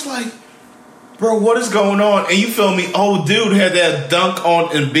 bro. I was like, bro, what is going on? And you feel me? Oh, dude had that dunk on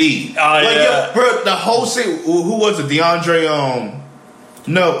Embiid. Oh, like, yeah. yo, bro, the whole scene. Who was it? DeAndre?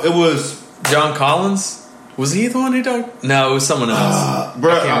 No, it was. John Collins. Was he the one who dunked? No, it was someone else.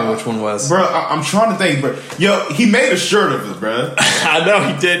 Bro, I can't remember which one was. Bro, I'm trying to think, bro. Yo, he made a shirt of it, bro. I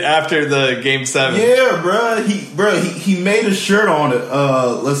know he did after the Game 7. Yeah, bro. He made a shirt on it.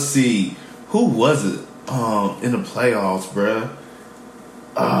 Let's see. Who was it? In the playoffs, bro.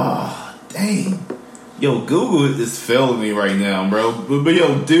 Dang. Yo, Google is failing me right now, bro. But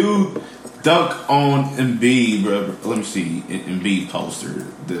yo, dude, dunk on Embiid, bro. Let me see. Embiid poster.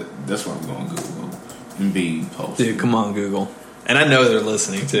 That's what I'm going to Google. Embiid poster. Dude, come on, Google. And I know they're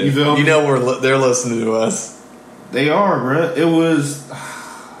listening too. You feel me? They're listening to us. They are, bro. It was.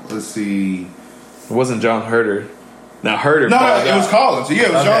 Let's see. It wasn't John Herter. Now Herter. No, it was Collins. Yeah,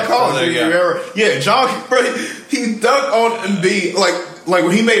 it was John Collins. So there you go. Yeah, John. Bro, he dunked on Embiid like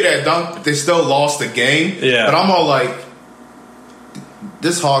when he made that dunk, they still lost the game. Yeah. But I'm all like,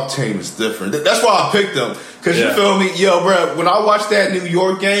 this Hawk team is different. That's why I picked them. Because you feel me? Yo, bro, when I watched that New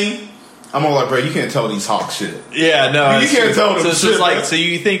York game, I'm all like, bro, you can't tell these Hawks shit. Yeah, no. You can't tell them so it's shit. just like, so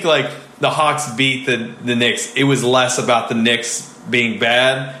you think like the Hawks beat the Knicks. It was less about the Knicks being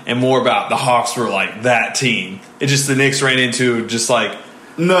bad and more about the Hawks were like that team. It just the Knicks ran into just like.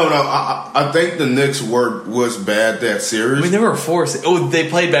 No, I think the Knicks was bad that series. I mean, they were forced. Oh, they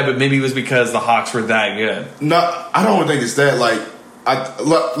played bad, but maybe it was because the Hawks were that good. No, I don't think it's that.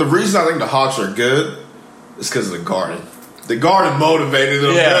 The reason I think the Hawks are good is because of the Garden. The Garden motivated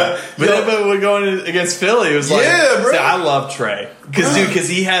them. Yeah, bro. but when going against Philly, it was like, yeah, bro. See, I love Trey because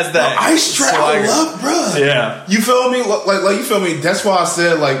he has that ice Trey. swagger. I love, bro. Yeah, you feel me? Like you feel me? That's why I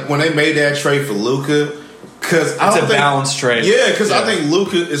said like when they made that trade for Luka, because it's a balanced trade. Yeah, because I think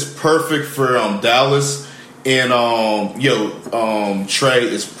Luka is perfect for Dallas, and Trey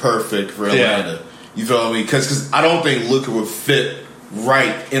is perfect for Atlanta. Yeah. You feel me? Because I don't think Luka would fit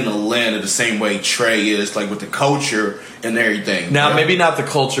right in Atlanta the same way Trey is, like with the culture and everything. Now, maybe not the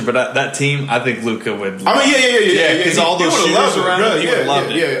culture, but that team, I think Luka would. I mean, yeah. Because all those shooters around, he would have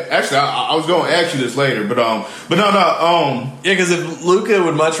loved it. Yeah. Actually, I was going to ask you this later, but no. Yeah, because if Luka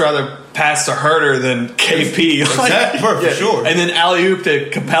would much rather pass to Herter than KP, for sure, and then alley oop to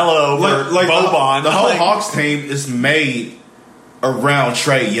Capella over Boban. The whole Hawks team is made around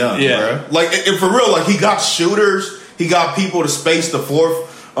Trey Young, bro. Like, and for real, like he got shooters. He got people to space the floor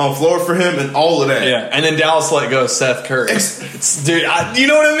for him and all of that. Yeah, and then Dallas let go Seth Curry. Dude, you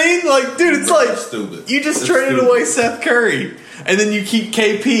know what I mean? Like, dude, it's like stupid. You just traded away Seth Curry, and then you keep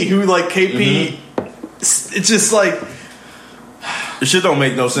KP, who like KP. Mm-hmm. It's just like the shit don't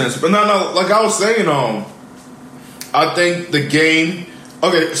make no sense. But no, like I was saying, I think the game.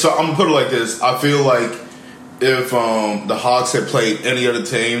 Okay, so I'm gonna put it like this. I feel like if the Hawks had played any other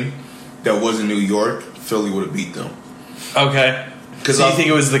team that wasn't New York, Philly would have beat them. Okay. Because you think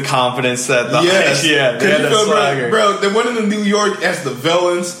it was the confidence that they had that swagger. Bro, they went into New York as the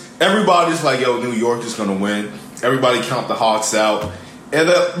villains. Everybody's like, yo, New York is going to win. Everybody count the Hawks out. And,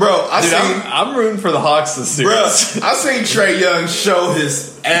 I'm rooting for the Hawks this series. Bro, I seen Trey Young show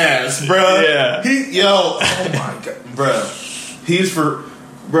his ass, bro. Yeah. Oh my God.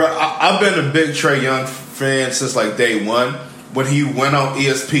 Bro, I've been a big Trey Young fan since like day one. When he went on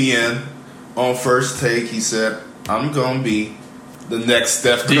ESPN on First Take, he said, I'm going to be the next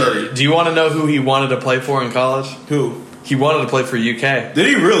Steph Curry. Do you want to know who he wanted to play for in college? Who? He wanted to play for UK. Did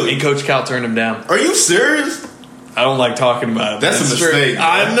he really? And Coach Cal turned him down. Are you serious? I don't like talking about it. That's a mistake. True.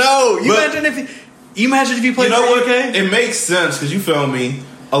 I know. You imagine if you played for UK? It makes sense because you feel me.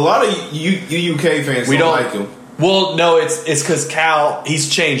 A lot of you UK fans don't like him. Well, no, it's because Cal, he's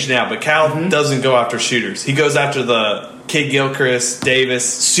changed now, but Cal doesn't go after shooters. He goes after the Kid Gilchrist, Davis,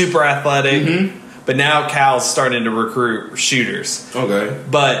 super athletic. Mm-hmm. But now Cal's starting to recruit shooters. Okay.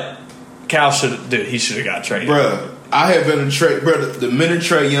 But Cal should have got traded. Bruh, I have been in trade. Bruh, the minute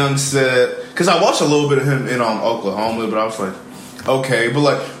Trey Young said, because I watched a little bit of him in Oklahoma, but I was like, okay. But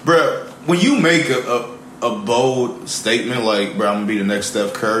like, bruh, when you make a bold statement like, bruh, I'm going to be the next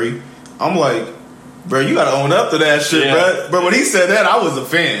Steph Curry, I'm like, bruh, you got to own up to that shit, bruh. But when he said that, I was a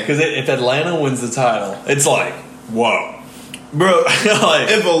fan. Because if Atlanta wins the title, it's like, whoa. Bro,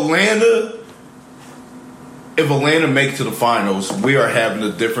 like, if Atlanta makes it to the finals, we are having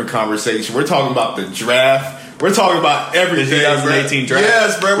a different conversation. We're talking about the draft. We're talking about everything. The 2018 draft.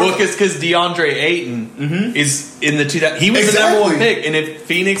 Yes, bro. Well, because DeAndre Ayton is in the 2000. He was the number one pick, and if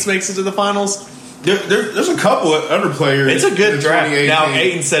Phoenix makes it to the finals, there's a couple of other players. It's a good draft. Now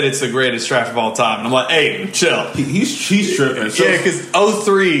Ayton said it's the greatest draft of all time, and I'm like, Ayton, chill. He's tripping. So, yeah, because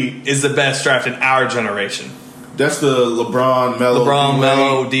 2003 is the best draft in our generation. That's the LeBron,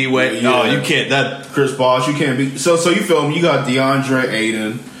 Melo, D-Wade. No, you can't. That Chris Bosh, you can't be. So you feel me? You got DeAndre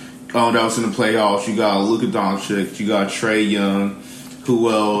Ayton. That was in the playoffs. You got Luka Doncic. You got Trey Young. Who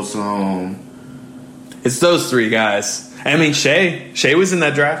else? It's those three guys. I mean, Shea was in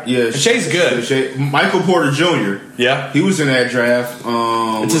that draft. Yeah, and Shea's good. Michael Porter Jr. Yeah, he was in that draft.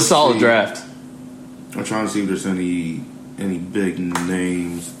 It's a solid draft. I'm trying to see if there's any big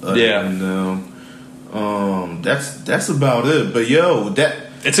names. Yeah. That's about it. But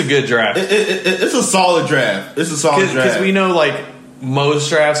it's a good draft. It's a solid draft. It's a solid draft because we know like most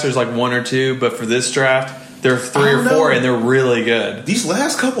drafts there's like one or two, but for this draft there are three or four, and they're really good. These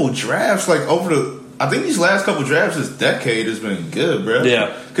last couple drafts, I think these last couple drafts this decade has been good, bro.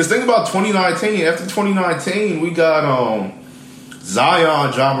 Yeah. Because think about 2019. After 2019, we got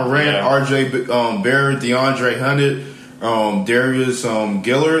Zion, John Morant, R.J. Barrett, DeAndre Hunter, Darius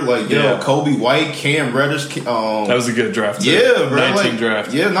Gillard, Kobe White, Cam Reddish. That was a good draft. Yeah, bro. 19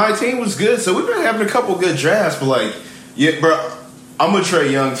 draft. Yeah, 19 was good. So we've been having a couple good drafts, but bro, I'm a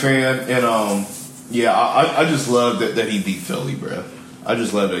Trae Young fan, and I just love that he beat Philly, bro. I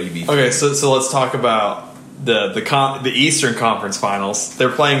just love that he beat Philly. Okay, so let's talk about the Eastern Conference Finals. They're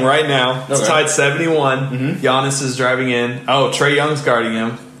playing right now. It's tied 71. Mm-hmm. Giannis is driving in. Oh, Trae Young's guarding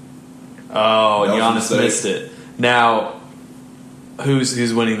him. Oh, Giannis missed it. Now,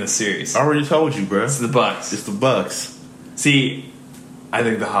 who's winning this series? I already told you, bro. It's the Bucks. It's the Bucks. See, I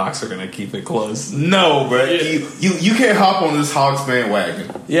think the Hawks are going to keep it close. No, bro. You can't hop on this Hawks bandwagon.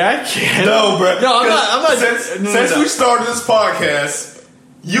 Yeah, I can. No, bro. No, I'm not. Since we started this podcast,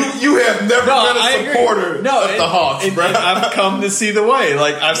 you have never been a supporter of the Hawks, bro. And I've come to see the way.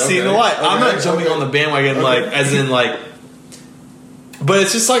 I've seen the light. I'm not jumping on the bandwagon, as in. But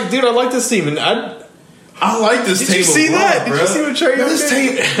it's just dude, I like this team, and I like this team. Did you see that? Did you see what Trae Young did? This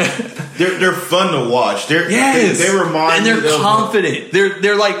team, they're fun to watch. They remind me, and they're confident.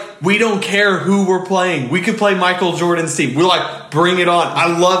 They're like, we don't care who we're playing. We could play Michael Jordan's team. We're like, bring it on.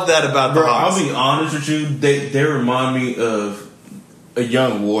 I love that about the Hawks. I'll be honest with you. They remind me of a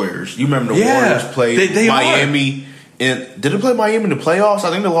young Warriors. You remember the Warriors played Miami? Did they play Miami in the playoffs?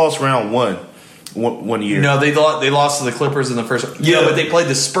 I think they lost round one year. No, they lost to the Clippers in the first round. Yeah, but they played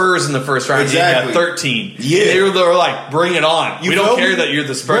the Spurs in the first round. Exactly. They had 13. Yeah. They were like, bring it on. We don't care that you're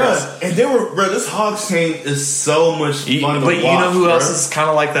the Spurs. Bruh, and this Hawks team is so much fun to watch. But you know who else is kind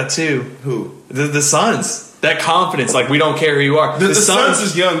of like that too? Who? The Suns. That confidence, we don't care who you are. The Suns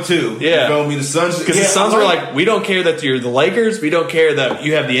is young too. Yeah. You feel me? The Suns, because the Suns are like, we don't care that you're the Lakers. We don't care that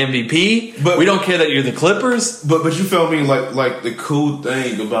you have the MVP. But we don't care that you're the Clippers. But you feel me? Like the cool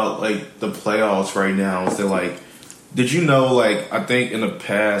thing about the playoffs right now is that did you know I think in the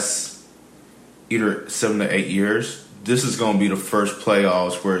past either 7 to 8 years, this is going to be the first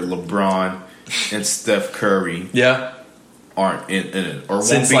playoffs where LeBron and Steph Curry aren't in it or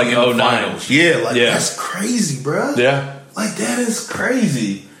since won't be in the 09. finals. Yeah, that's crazy, bro. Yeah, that is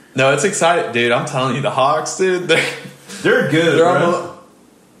crazy. No, it's exciting, dude. I'm telling you, the Hawks, dude, they're good. Bro.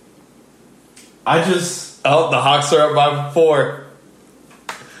 The Hawks are up by 4.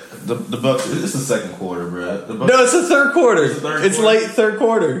 The Bucks. It's the second quarter, bro. No, it's the third quarter. It's late third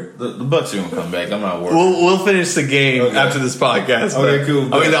quarter. The Bucks are gonna come back. I'm not worried. We'll finish the game after this podcast. Okay,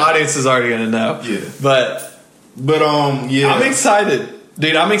 cool. I mean, the audience is already gonna know. Yeah, but I'm excited,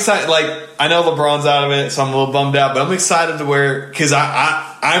 dude. I'm excited. I know LeBron's out of it, so I'm a little bummed out. But I'm excited because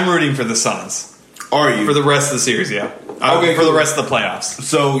I'm rooting for the Suns. Are you for the rest of the series? Yeah. Okay, for the rest of the playoffs.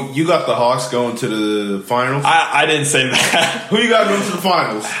 So you got the Hawks going to the finals? I didn't say that. Who you got going to the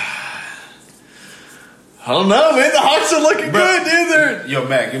finals? I don't know, man. The Hawks are looking good, dude. Yo,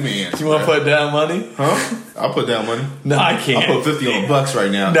 Matt, give me an answer. You want to put down money? Huh? I'll put down money. No, I can't. I'll put 50 on the Bucks right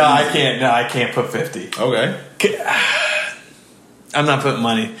now. No, I can't. No, I can't put 50. Okay. I'm not putting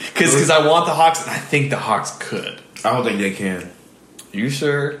money because I want the Hawks, and I think the Hawks could. I don't think they can. You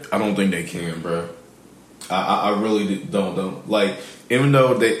sure? I don't think they can, bro. I really don't. Even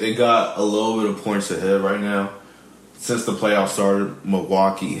though they got a little bit of points ahead right now, since the playoffs started,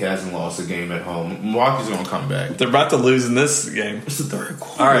 Milwaukee hasn't lost a game at home. Milwaukee's going to come back. They're about to lose in this game. It's the third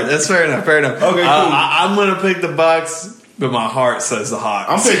quarter. All right, that's fair enough. Okay, cool. I'm going to pick the Bucks, but my heart says the Hawks.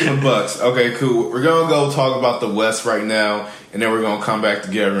 I'm picking the Bucks. Okay, cool. We're going to go talk about the West right now, and then we're going to come back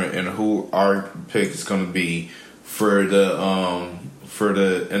together and who our pick is going to be for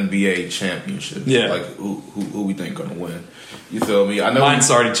the NBA championship. Yeah. Who we think going to win. You feel me? I know mine's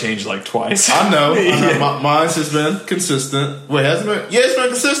already changed twice. I know. Mine's has been consistent. Wait, hasn't it been? Yeah, it's been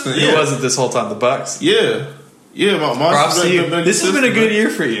consistent. It wasn't this whole time. The Bucks. Yeah. Mine's has been this has been a good year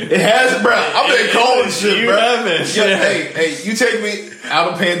for you. It has, bro. I've been calling shit, bro. You have been. Hey, you take me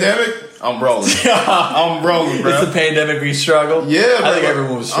out of pandemic, I'm rolling. I'm rolling, bro. It's the pandemic we struggled. Yeah, I think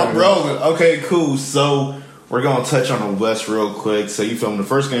everyone was struggling. I'm rolling. Okay, cool. So we're gonna touch on the West real quick. So you feel me? The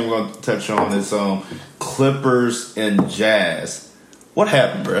first game we're gonna touch on is Clippers and Jazz. What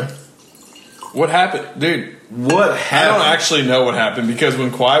happened, bro? What happened, dude? What I happened? don't actually know what happened because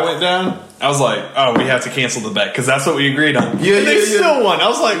when Kawhi went down, I was like, "Oh, we have to cancel the bet because that's what we agreed on." Yeah, and they still won. I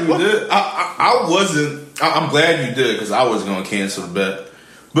was like, You "What?" did? I wasn't. I'm glad you did because I was going to cancel the bet.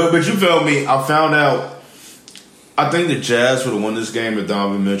 But you feel me? I found out. I think the Jazz would have won this game if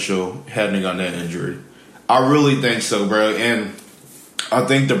Donovan Mitchell hadn't gotten that injury. I really think so, bro. And I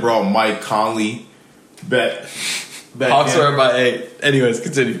think they brought Mike Conley back. Hawks are up by 8. Anyways,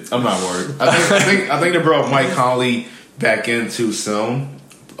 continue. I'm not worried. I think they brought Mike Conley back into soon,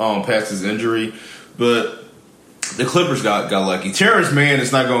 past his injury, but the Clippers got lucky. Terrence Mann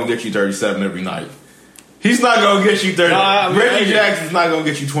is not going to get you 37 every night. He's not going to get you 30. Reggie Jackson's not going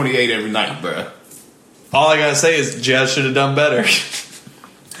to get you 28 every night, bro. All I gotta say is Jazz should have done better. I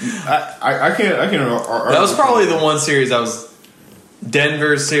can't. That was probably the one series I was.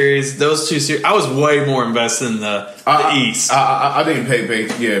 Denver series, those two series. I was way more invested in the East. I didn't pay.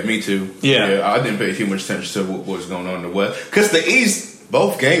 Yeah, me too. Yeah. I didn't pay too much attention to what was going on in the West because the East,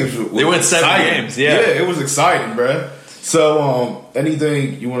 both games, they went 7 games. Yeah, it was exciting, bro. So,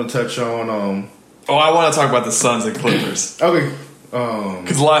 anything you want to touch on? I want to talk about the Suns and Clippers. Okay.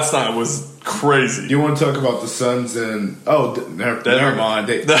 Because last night was crazy. You want to talk about the Suns and never mind.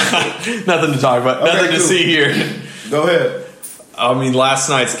 Nothing to talk about. Okay, nothing to cool. see here. Go ahead. I mean, last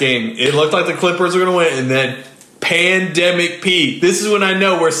night's game, it looked like the Clippers were going to win, and then Pandemic P. This is when I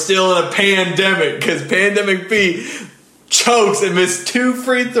know we're still in a pandemic, because Pandemic P chokes and missed 2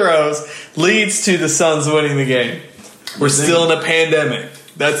 free throws, leads to the Suns winning the game. We're still in a pandemic.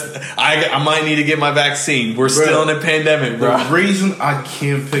 I might need to get my vaccine. We're still in a pandemic, bro. The reason I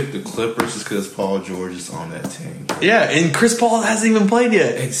can't pick the Clippers is because Paul George is on that team. Yeah, and Chris Paul hasn't even played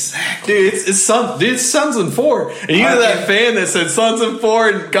yet. Exactly. Dude, it's Suns in 4. And you know that fan that said Suns in 4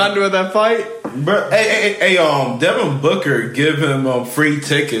 and got into that fight? Bro, hey, Devin Booker give him free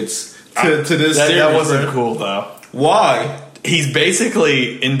tickets to this series. That wasn't cool, though. Why? He's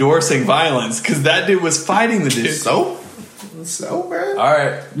basically endorsing violence because that dude was fighting the dude. So, man. All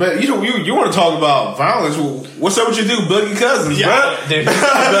right, Man, you want to talk about violence? What's up with you, Boogie Cousins, bro? Dude.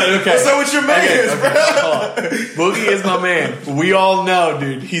 Okay. What's up with your man, bro? Boogie is my man. We all know,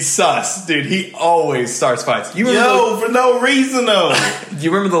 dude. He's sus, dude. He always starts fights. You remember for no reason though.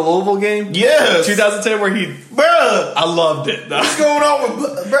 you remember the Louisville game? Yes, 2010, where bro. I loved it. What's going on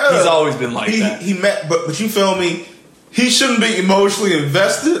with bro? He's always been like that. He met, but you feel me? He shouldn't be emotionally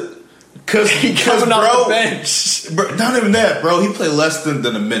invested. Cause coming off the bench. Bro, not even that, bro. He played less than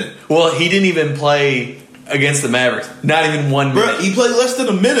a minute. Well, he didn't even play against the Mavericks. Not even 1 minute. Bro, he played less than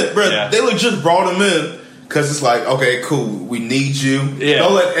a minute, bro. Yeah. They legit brought him in because it's like, okay, cool. We need you. Yeah.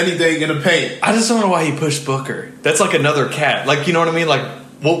 Don't let anything in the paint. I just don't know why he pushed Booker. That's like another cat. Like, you know what I mean? Like,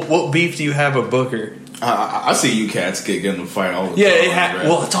 what beef do you have with Booker? I see you cats get in the fight all the time.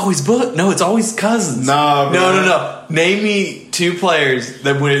 Well, it's always Book. No, it's always Cousins. Nah, bro. No. Name me 2 players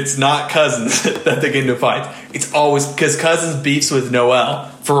that when it's not Cousins that they get into fights. It's always because Cousins beefs with Noel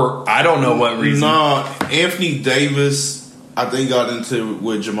for I don't know what reason. Nah, Anthony Davis, I think got into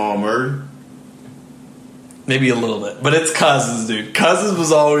with Jamal Murray. Maybe a little bit, but it's Cousins, dude. Cousins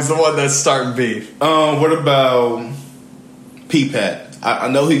was always the one that's starting beef. What about P-Pat? I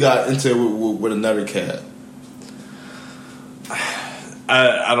know he got into it with another cat.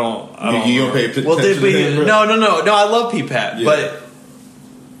 I don't. You don't pay attention well, to him, bro? No. I love P-Pat, Yeah. but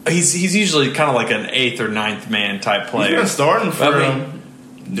he's usually kind of like an 8th or 9th man type player. He's been starting for I mean,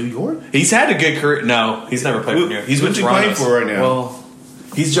 New York. He's had a good career. No, he's never played for New York. He's Who's with he playing Toronto for right now? Well,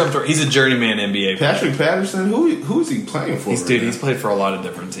 he's jumped. He's a journeyman NBA player. Patrick Patterson. Who is he playing for? He's played for a lot of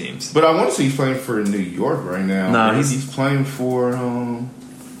different teams. But I want to see he's playing for New York right now. Nah, he's playing for.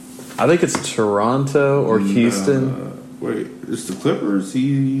 I think it's Toronto or Houston. Wait, it's the Clippers.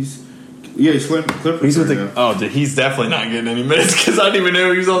 He's playing for the Clippers. He's with right the. now. Oh, dude, he's definitely not getting any minutes because I didn't even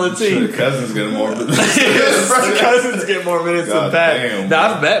know he was on the team. The Cousins getting more minutes. Cousins get more minutes than Pat. Damn,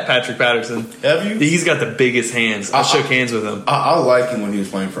 now I've met Patrick Patterson. Have you? He's got the biggest hands. I shook hands with him. I like him when he was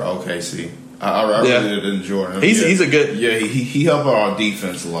playing for OKC. I really did enjoy him. He's a good. Yeah, he helped our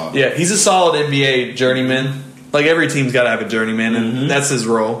defense a lot. Yeah, he's a solid NBA journeyman. Like every team's got to have a journeyman, and that's his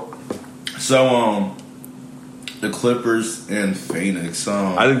role. So, the Clippers and Phoenix.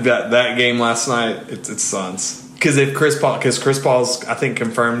 I think that game last night, it's Suns. Because Chris Paul's I think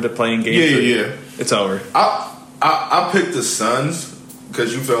confirmed to play in game 3. Yeah. It's over. I picked the Suns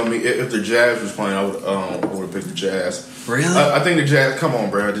because you feel me. If the Jazz was playing, I would have picked the Jazz. Really? I think the Jazz. Come on,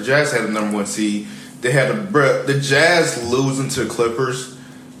 bro. The Jazz had the number 1 seed. They had the Jazz losing to the Clippers.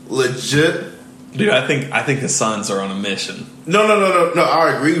 Legit. Dude, I think the Suns are on a mission. No.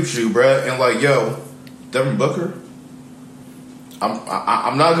 I agree with you, bro. And Devin Booker.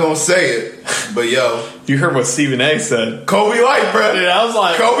 I'm not gonna say it, but yo, You heard what Stephen A. said. Kobe Light, bro. Dude, I was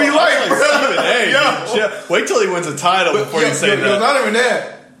like, Kobe Light, bro. Stephen A. Yo. Dude, wait till he wins a title before you say that. Not even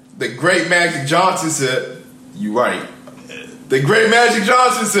that. The great Magic Johnson said, "You right." The great Magic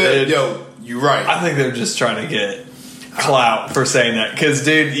Johnson said, Dude, "Yo, you right." I think they're just trying to get clout for saying that. Because,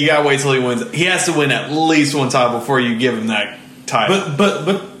 dude, you gotta wait till he wins. He has to win at least one title before you give him that title.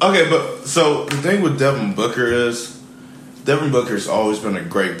 But so the thing with Devin Booker is Devin Booker's always been a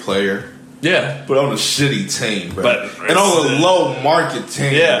great player, yeah, but on a shitty team, bro. But and on a low market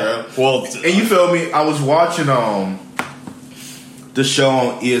team, yeah. bro. Well, And you feel me? I was watching the show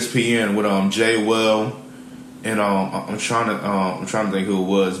on ESPN with Jay Will, and I'm trying to think who it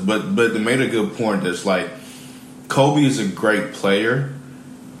was, but they made a good point that's like Kobe is a great player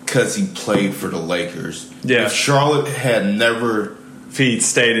because he played for the Lakers. Yeah. If Charlotte had never, if he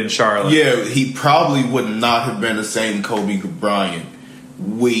stayed in Charlotte, yeah, he probably would not have been the same Kobe Bryant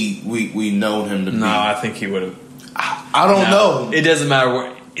we known him to be. No, I think he would have. I don't know. It doesn't matter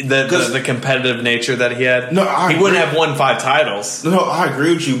what the competitive nature that he had. No, I he wouldn't agree. have won 5 titles. No, I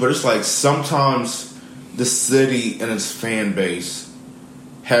agree with you, but it's like sometimes the city and its fan base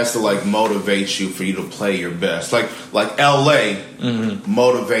has to like motivate you for you to play your best. Like LA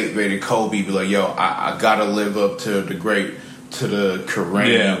motivated Kobe, be like, yo, I gotta live up to the Kareems,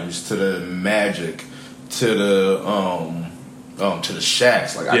 to the Magic, to the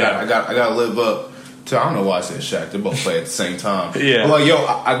Shaqs. Like I gotta live up to, I don't know why I said Shaq, they both play at the same time. Yeah. But like, yo,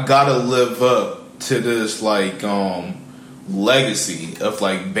 I gotta live up to this like legacy of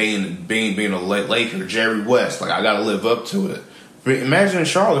like being a Laker, Jerry West. Like I gotta live up to it. But imagine in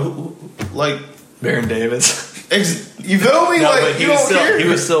Charlotte, who like Baron Davis. you feel me? No, like but you don't care. he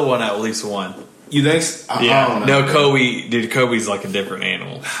was still won at least one. You think? I don't know. No, Kobe, dude. Kobe's like a different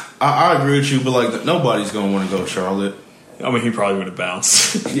animal. I agree with you, but like nobody's gonna want to go to Charlotte. I mean, he probably would have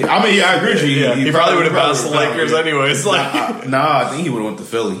bounced. Yeah, I agree with you. Yeah, he probably would have bounced the would've Lakers anyways. Like, I think he would have went to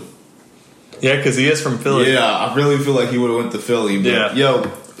Philly. yeah, because he is from Philly. Yeah, I really feel like he would have went to Philly. But Yeah. yo,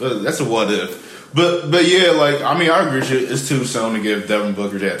 that's a what if. But yeah, like I agree with you. It's too soon to give Devin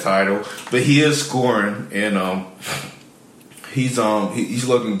Booker that title, but he is scoring and he's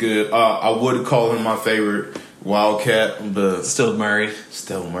looking good. I would call him my favorite Wildcat, but Still Murray.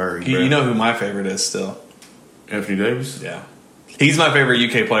 still Murray. You bruh. know who my favorite is still? Anthony Davis. Yeah. He's my favorite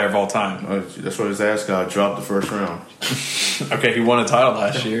UK player of all time. That's why his ass got dropped the first round Okay, he won a title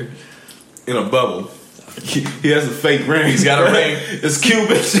last year. in a bubble. He has a fake ring. He's got a ring. It's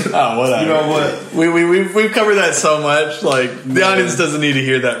Cuban. Oh, whatever. You know what? We've covered that so much. Like, the audience doesn't need to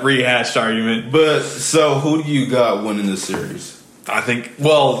hear that rehashed argument. But so, who do you got winning this series? I think,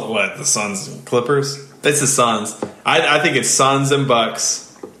 the Suns and Clippers? It's the Suns. I think it's Suns and Bucks.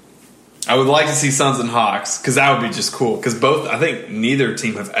 I would like to see Suns and Hawks, because that would be just cool. Because I think neither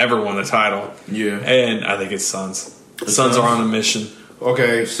team have ever won the title. Yeah. And I think it's Suns. Suns are on a mission.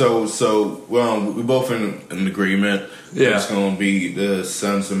 Okay, so we both in agreement. Yeah. It's going to be the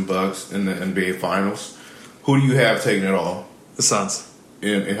Suns and Bucks in the NBA Finals. Who do you have taking it all? The Suns.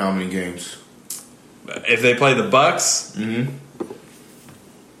 In how many games? If they play the Bucks, Mm-hmm.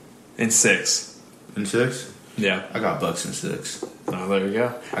 in 6. In 6? Yeah. I got Bucks in 6. Oh, there you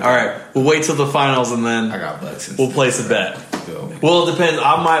go. All right. We'll wait till the finals and then I got Bucks in 6. we'll place a bet. Go. Well, it depends.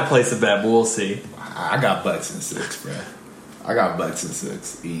 I might place a bet, but we'll see. I got Bucks in 6, bro. I got Bucks in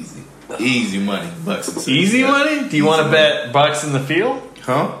 6. Easy money. Bucks in 6. Easy bro. money? Do you want to bet Bucks in the field?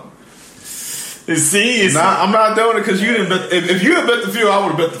 Huh? See? Nah, I'm not doing it because you didn't bet. If you had bet the field, I would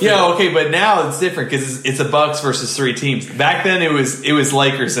have bet the field. Yeah, okay, but now it's different because it's a Bucks versus 3 teams. Back then it was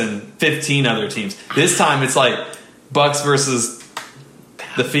Lakers and 15 other teams. This time it's like Bucks versus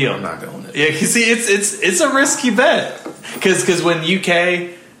the field. I'm not doing it. Yeah, you see, it's a risky bet because when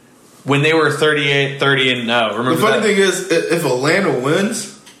UK when they were 30 and no, remember The funny that? thing is, if Atlanta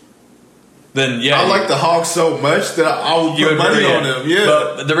wins, Then yeah, I like the Hawks so much that I would you put would money agree, on them. Yeah.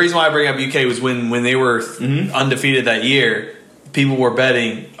 But the reason why I bring up UK was when they were undefeated that year, people were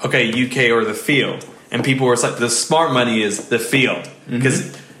betting UK or the field, and people were like, the smart money is the field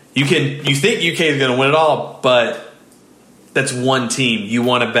because you think UK is going to win it all, but that's one team. You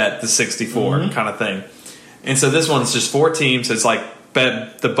want to bet the 64 kind of thing, and so this one's just 4 teams. So it's like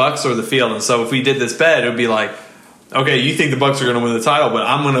bet the Bucks or the field, and so if we did this bet, it would be like, okay, you think the Bucks are going to win the title, but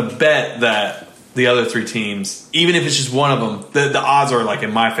I'm going to bet that the other 3 teams, even if it's just one of them, the odds are like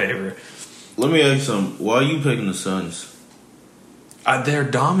in my favor. Let me ask you something. Why are you picking the Suns? They're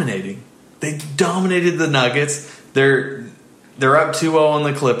dominating. They dominated the Nuggets. They're up 2-0 on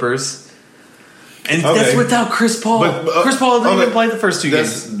the Clippers. And that's Okay. without Chris Paul. Chris Paul didn't even play the first 2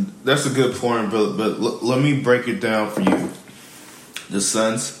 games. That's a good point, but let me break it down for you. The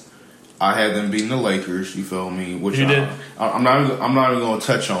Suns, I had them beating the Lakers. You feel me? Which You did. I'm not even going to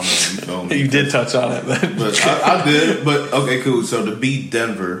touch on them. You feel me? You did touch on it, But I did. But okay, cool. So to beat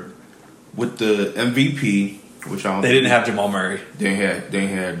Denver with the MVP, which I don't they didn't have Jamal Murray. They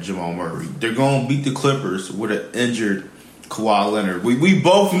had Jamal Murray. They're going to beat the Clippers with an injured Kawhi Leonard. We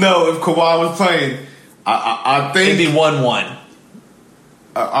both know if Kawhi was playing, I think It'd be 1-1.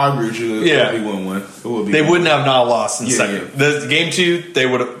 I agree with you. Yeah. It would be 1-1. It would be They 1-1. wouldn't have not lost in second. Yeah. The game 2, they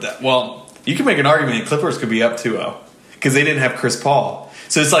would have. Well, you can make an argument the Clippers could be up 2-0 because they didn't have Chris Paul.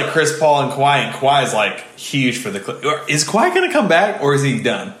 So it's like Chris Paul and Kawhi is like huge for the Clippers. Is Kawhi going to come back or is he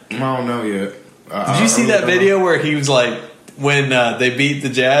done? I don't know yet. Did you see that video where he was like, when they beat the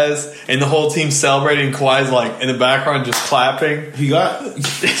Jazz and the whole team celebrating, and Kawhi's like in the background just clapping? He got.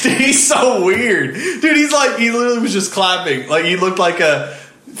 Dude, he's so weird. Dude, he's like, he literally was just clapping. Like he looked like a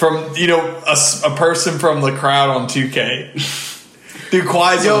person from the crowd on 2K. Dude,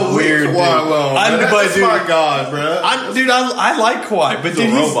 Kawhi's weird. Kawhi dude. alone. That's my God, bro. I like Kawhi, but He's a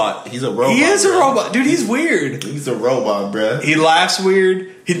robot. He's a robot. He is bro. a robot. Dude, he's weird. He's a robot, bro. He laughs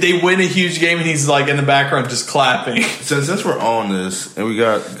weird. They win a huge game and he's like in the background just clapping. Since we're on this and we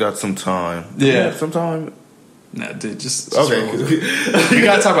got some time. Yeah. Some time. No, dude, just Okay. We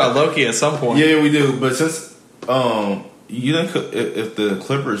gotta talk about Loki at some point. Yeah, we do. But since you think if the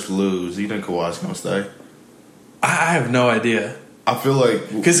Clippers lose, you think Kawhi's gonna stay? I have no idea. I feel like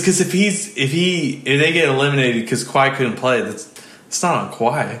Because if they get eliminated because Kawhi couldn't play, it's not on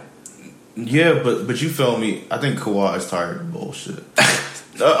Kawhi. yeah, but you feel me? I think Kawhi is tired of bullshit.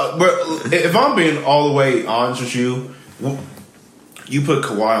 But if I'm being all the way honest with you, you put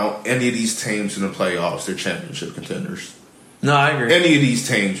Kawhi on any of these teams in the playoffs, they're championship contenders. No, I agree. Any of these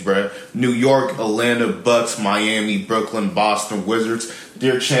teams, bruh. New York, Atlanta, Bucks, Miami, Brooklyn, Boston, Wizards,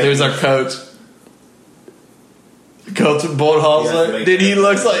 they're champions. There's our coach. Coach Budenholzer. Dude, he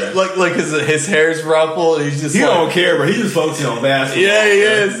looks like his hair's ruffled. And he's just He like, don't care, bro. He just focusing on basketball. yeah, he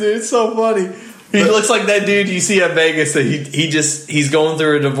bruh. is. Dude, it's so funny. He looks like that dude you see at Vegas that he's going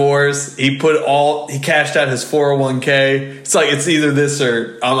through a divorce. He cashed out his 401k. It's like it's either this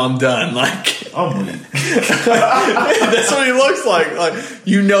or I'm done. Like I'm weak. that's what he looks like. Like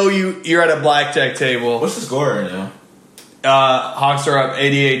you're at a blackjack table. What's the score right now? Hawks are up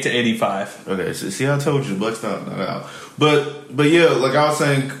 88-85. Okay, so see, I told you, the Bucks not out. But yeah, like I was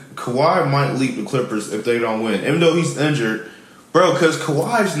saying, Kawhi might leap the Clippers if they don't win, even though he's injured, bro. Because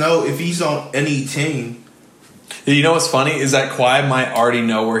Kawhi's know if he's on any team. You know what's funny is that Kawhi might already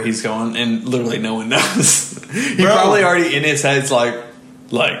know where he's going, and literally no one knows. He Bro. probably already in his head's like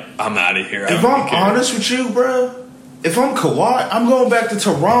I'm out of here. If I'm honest with you, bro, if I'm Kawhi, I'm going back to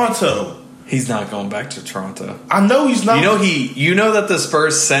Toronto. He's not going back to Toronto. I know he's not. You know that the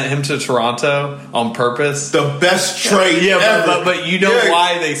Spurs sent him to Toronto on purpose. The best trade ever. but you know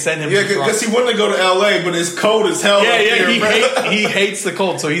why they sent him to Toronto. because he wanted to go to LA, but it's cold as hell. He hates the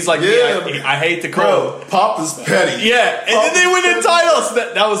cold, so he's like, I hate the cold. Bro, Pop is petty. Yeah, and then they win in titles.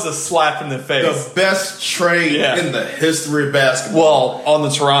 That was a slap in the face. The best trade in the history of basketball. Well, on the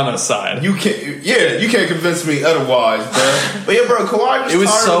Toronto side, You can't convince me otherwise, bro. But yeah, bro, Kawhi was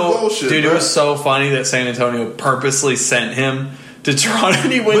tired of bullshit. Dude, bro. it was so funny that San Antonio purposely sent him to Toronto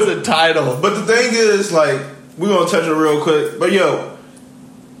and he wins a title. But the thing is, like, we're gonna touch it real quick. But yo,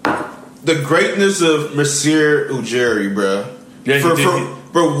 the greatness of Monsieur Ujiri, bro. Yeah,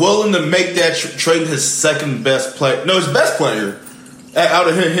 for willing to make that trade his second best player. No, his best player out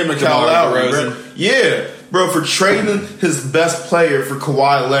of him and Kyle Lowry, bro. Yeah, bro, for trading his best player for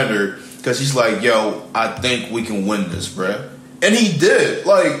Kawhi Leonard because he's like, yo, I think we can win this, bro. And he did,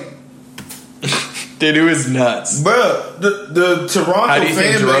 like. Dude, it was nuts. Bro, the Toronto How do you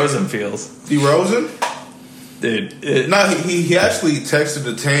think fan DeRozan feels? DeRozan? Dude. No, he actually texted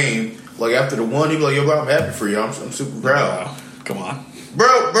the team, like, after the one, he was like, yo, bro, I'm happy for you. I'm super proud. Oh, come on.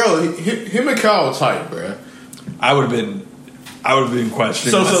 Bro, him and Kyle were tight, bro. I would have been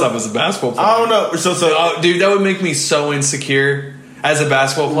questioning myself as a basketball player. I don't know. Dude, that would make me so insecure as a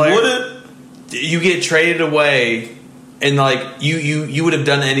basketball player. Would it? You get traded away and like you would have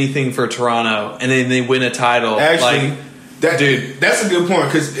done anything for Toronto and then they win a title. Actually, dude, that's a good point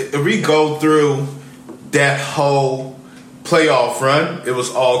because if we go through that whole playoff run, it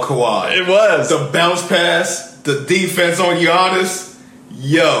was all Kawhi. It was. The bounce pass, the defense on Giannis.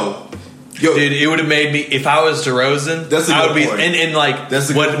 Yo, dude, it would have made me if I was DeRozan. That's a good point. And like, that's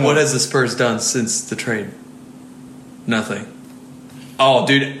a good point. What has the Spurs done since the trade? Nothing. Oh,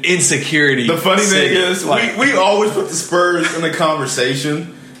 dude, insecurity. The funny thing is, like, we always put the Spurs in the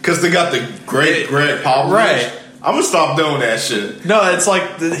conversation because they got the great Greg Popovich. Right. I'm gonna stop doing that shit. No, it's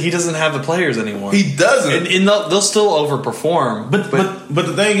like he doesn't have the players anymore. He doesn't, and they'll still overperform. But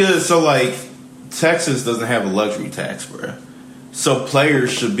the thing is, so like Texas doesn't have a luxury tax, bro. So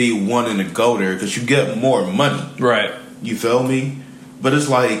players should be wanting to go there because you get more money, right? You feel me? But it's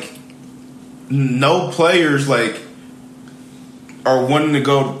like no players like are wanting to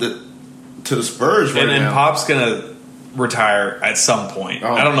go to the Spurs right now. And Pop's gonna retire at some point.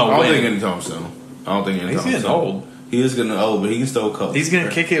 I don't know when. I don't think anytime soon. He's getting old. He is getting old, but he can still coach. He's gonna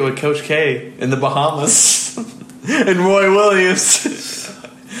kick it with Coach K in the Bahamas and Roy Williams.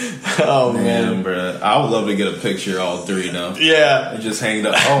 Oh man, bro! I would love to get a picture of all three though. Yeah, and just hang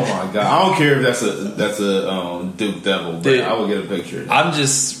up. Oh my god! I don't care if that's a Duke Devil, but I would get a picture. I'm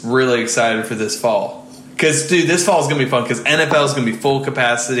just really excited for this fall because, dude, this fall is gonna be fun because NFL is gonna be full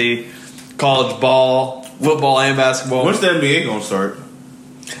capacity, college ball, football, and basketball. When's the NBA gonna start?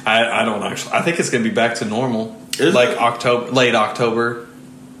 I don't actually. I think it's gonna be back to normal, October, late October,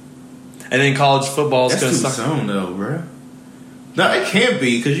 and then college football is gonna start. That's too soon though, bro. No, it can't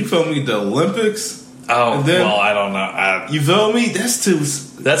be because you feel me. The Olympics. Oh, well, I don't know. You feel me? That's too.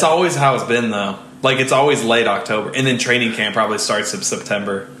 That's always how it's been though. Like it's always late October, and then training camp probably starts in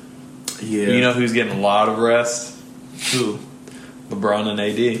September. Yeah. You know who's getting a lot of rest? Who? LeBron and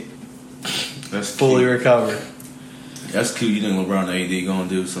AD. That's fully recovered. That's cute. You think LeBron and AD gonna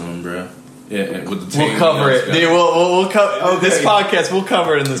do something, bro? Yeah, with the team. We'll cover it. Dude, we'll cover this podcast. We'll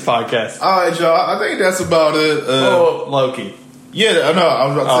cover it in this podcast. All right, y'all. I think that's about it. Loki. Yeah, I know. I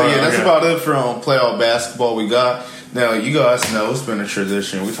was about to say, that's about it from playoff basketball we got. Now, you guys know it's been a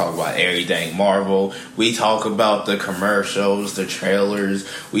tradition. We talk about everything Marvel. We talk about the commercials, the trailers.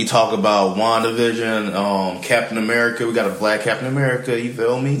 We talk about WandaVision, Captain America. We got a black Captain America, you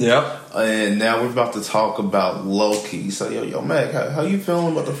feel me? Yep. And now we're about to talk about Loki. So, yo, Mac, how you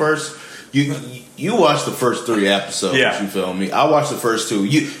feeling about the first... You watched the first 3 episodes, you feel me? I watched the first 2.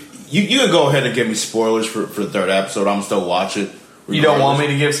 You can go ahead and give me spoilers for the 3rd episode. I'm still watch it. Regardless. You don't want me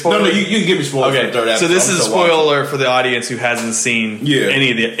to give spoilers? No, you can give me spoilers for the 3rd episode. So this is a spoiler for the audience who hasn't seen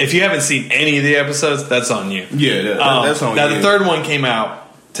any of the... If you haven't seen any of the episodes, that's on you. Yeah, that's on you. Now, the 3rd one came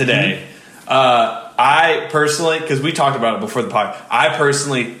out today. Mm-hmm. I personally, because we talked about it before the podcast, I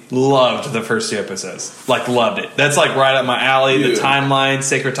personally loved the first 2 episodes. Like, loved it. That's like right up my alley. The timeline,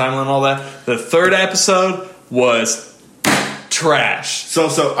 sacred timeline, all that. The 3rd episode was trash. So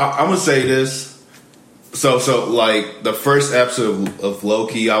I'm gonna say this. So like the first episode of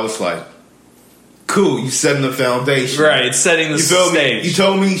Loki, I was like, cool. You setting the foundation, right? It's setting the stage. You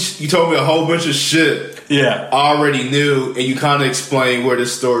told me a whole bunch of shit. Yeah, I already knew, and you kind of explained where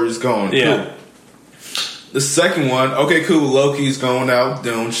this story is going. Yeah. Cool. The second one, okay, cool. Loki's going out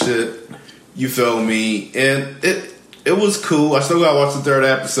doing shit. You feel me? And it was cool. I still gotta watch the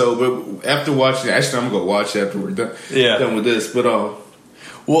 3rd episode, but after watching it, actually, I'm gonna go watch it after we're done with this. But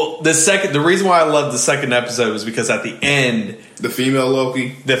well, the reason why I loved the 2nd episode was because at the end, the female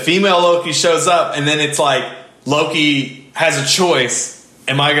Loki shows up, and then it's like Loki has a choice: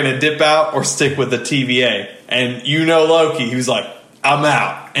 am I gonna dip out or stick with the TVA? And Loki, he was like, I'm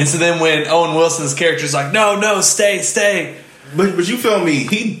out. And so then when Owen Wilson's character is like, no, stay. But you feel me?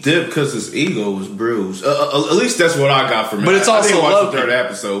 He dipped because his ego was bruised. At least that's what I got from it. But it's also I didn't watch Loki. the 3rd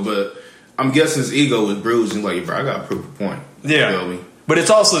episode, but I'm guessing his ego was bruised. And like, bro, I got to prove a point. Yeah. You feel me? But it's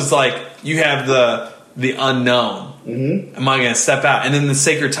also like you have the unknown. Mm-hmm. Am I going to step out? And then the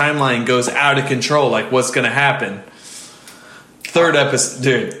sacred timeline goes out of control. Like, what's going to happen? 3rd episode,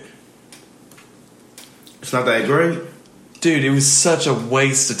 dude. It's not that great. Dude, it was such a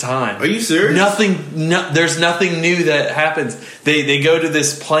waste of time. Are you serious? There's nothing new that happens. They go to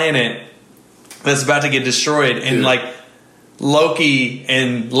this planet that's about to get destroyed, and like Loki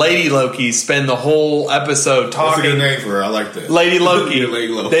and Lady Loki spend the whole episode talking. That's a good name for her. I like that. Lady Loki.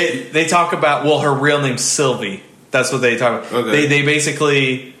 Lady Loki. They talk about, well, her real name's Sylvie. That's what they talk about. Okay. They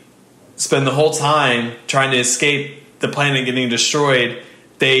basically spend the whole time trying to escape the planet getting destroyed.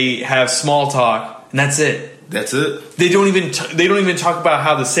 They have small talk, and that's it. That's it. They don't even talk about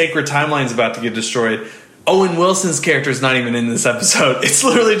how the sacred timeline is about to get destroyed. Owen Wilson's character is not even in this episode. It's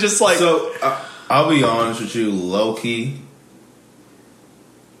literally just like. So I'll be honest with you, Loki.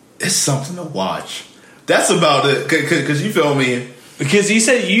 It's something to watch. That's about it. Because you feel me. Because you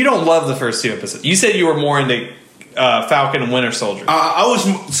said you don't love the first 2 episodes. You said you were more into Falcon and Winter Soldier. I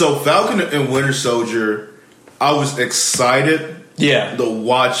was so Falcon and Winter Soldier. I was excited. To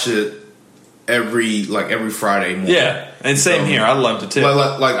watch it. Every Friday morning. Yeah, and same here. I loved it too.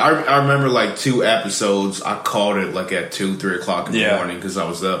 Like I remember like 2 episodes. I called it like at 2-3 o'clock in the morning because I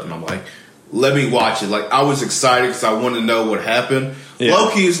was up and I'm like, let me watch it. Like I was excited because I wanted to know what happened. Yeah.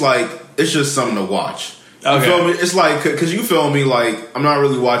 Loki is like it's just something to watch. You feel me? It's like, because you feel me, like, I'm not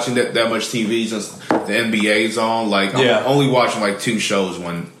really watching that much TV since the NBA's on. Like, I'm only watching, like, 2 shows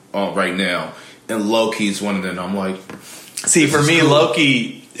right now. And Loki's one of them. I'm like... See, for me, cool.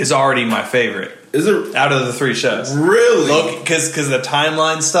 Loki is already my favorite. Is it? Out of the 3 shows. Really? Loki, because the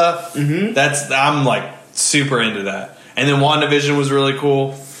timeline stuff, I'm, like, super into that. And then WandaVision was really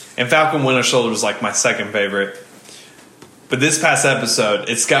cool. And Falcon Winter Soldier was, like, my second favorite. But this past episode,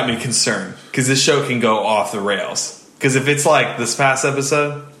 it's got me concerned because this show can go off the rails. Because if it's like this past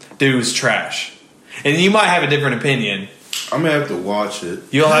episode, dude, it was trash. And you might have a different opinion. I'm gonna have to watch it.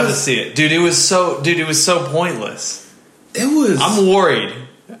 You'll have to see it, dude. It was so pointless. It was. I'm worried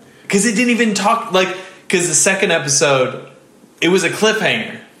because it didn't even talk because the second episode, it was a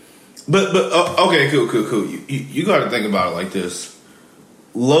cliffhanger. But okay, cool. You got to think about it like this.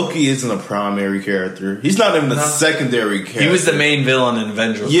 Loki isn't a primary character. He's not even a secondary character. He was the main villain in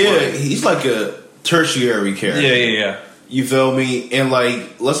Avengers. Yeah, he's like a tertiary character. Yeah. You feel me? And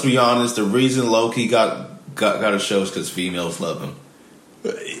like, let's be honest, the reason Loki got a show is because females love him.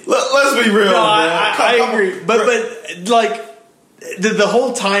 Let's be real. No, I agree. But like the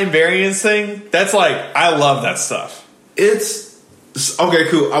whole time variance thing, that's like, I love that stuff. It's okay,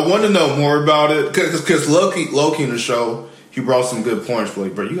 cool. I want to know more about it because Loki in the show, he brought some good points. But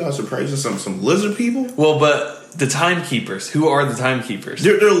like, bro, you guys are praising some lizard people. Well, but the timekeepers. Who are the timekeepers?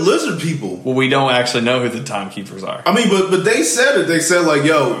 They're lizard people. Well, we don't actually know who the timekeepers are. I mean, but they said it. They said like,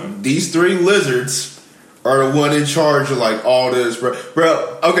 yo, these 3 lizards are the one in charge of like all this, bro.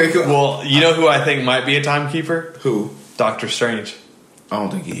 Okay, cool. Well, you know who I think might be a timekeeper? Who? Doctor Strange. I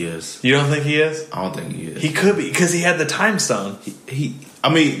don't think he is. You don't think he is? I don't think he is. He could be because he had the time stone.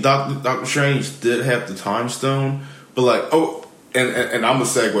 I mean, Doctor Strange did have the time stone. But like, and I'm gonna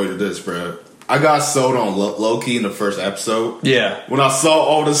segue to this, bro. I got sold on Loki in the first episode. Yeah. When I saw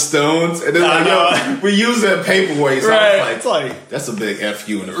all the stones, and then like, yo, we use that paperweight. So right. I was like, that's a big F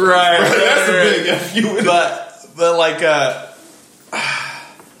you in the face. Right. That's a big F you in the But like,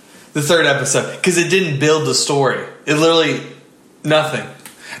 the third episode, because it didn't build the story. It literally, nothing.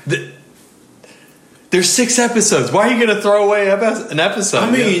 There's 6 episodes. Why are you going to throw away an episode?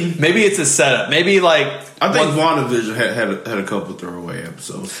 I mean, maybe it's a setup. Maybe like I think WandaVision had a couple throwaway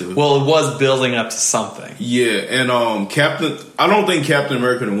episodes too. Well, it was building up to something. Yeah, and I don't think Captain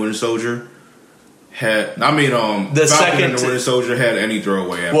America and Winter Soldier had. I mean, the Falcon and the Winter Soldier had any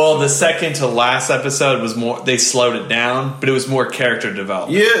throwaway episodes. Well, the second to last episode was more. They slowed it down, but it was more character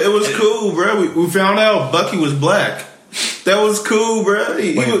development. Yeah, it was cool, bro. We found out Bucky was black. That was cool, bro.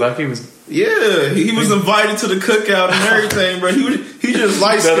 Bucky was. Yeah, he was invited to the cookout and everything, bro. He just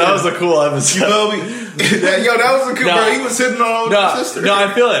liked it. That was a cool episode. You feel me? That was a cool, bro. He was hitting on his sister. No,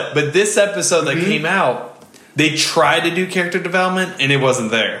 I feel it. But this episode that came out, they tried to do character development and it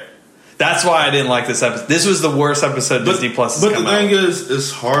wasn't there. That's why I didn't like this episode. This was the worst episode Disney Plus has come out. But the thing is,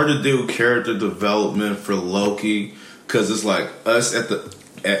 it's hard to do character development for Loki because it's like us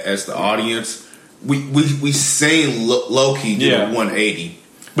as the audience, we saying Loki did a 180.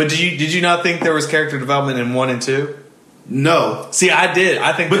 But did you not think there was character development in 1 and 2? No. See, I did.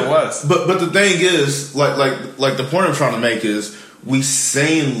 I think there was. But the thing is, like the point I'm trying to make is we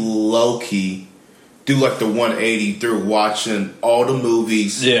seen Loki do like the 180 through watching all the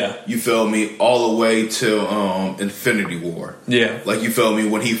movies. Yeah. You feel me? All the way to Infinity War. Yeah. Like, you feel me?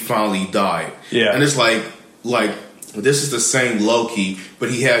 When he finally died. Yeah. And it's like this is the same Loki, but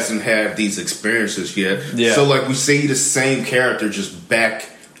he hasn't had these experiences yet. Yeah. So like we see the same character just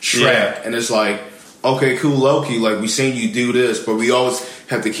backtrack, and it's like, okay, cool, Loki. Like we seen you do this, but we always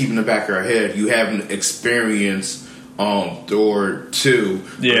have to keep in the back of our head you haven't experienced Thor 2,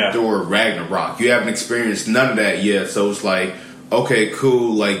 Thor Ragnarok. You haven't experienced none of that yet. So it's like, okay,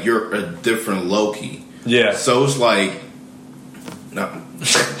 cool. Like you're a different Loki. Yeah. So it's like, no.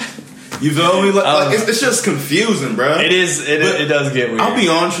 You feel me? Like, it's just confusing, bro. It is. It does get weird. I'll be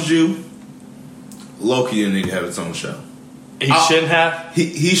honest with you. Loki didn't need to have its own show. He shouldn't have.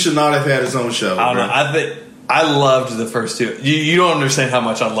 He should not have had his own show. I don't know. I think I loved the first 2. You don't understand how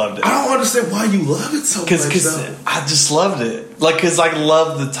much I loved it. I don't understand why you love it so much. Because I just loved it. Like, because I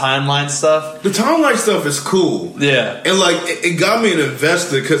love the timeline stuff. The timeline stuff is cool. Yeah, and like it got me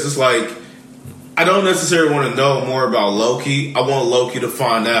invested because it's like I don't necessarily want to know more about Loki. I want Loki to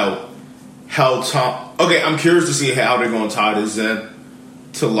find out how Okay, I'm curious to see how they're going to tie this in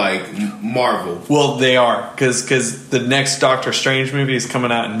to like Marvel. Well, they are because the next Doctor Strange movie is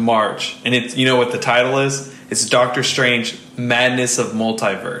coming out in March, and it's, you know what the title is? It's Doctor Strange: Madness of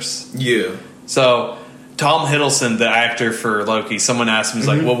Multiverse. Yeah. So Tom Hiddleston, the actor for Loki, someone asked him, he's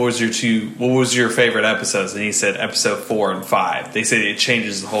like, "What was your favorite episodes?" And he said episode 4 and 5. They said it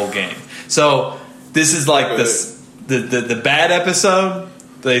changes the whole game. So This is like the bad episode.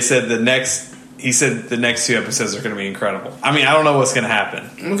 They said he said the next 2 episodes are going to be incredible. I mean, I don't know what's going to happen.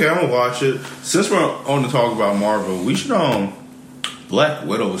 Okay, I'm gonna watch it. Since we're on to talk about Marvel, we should Black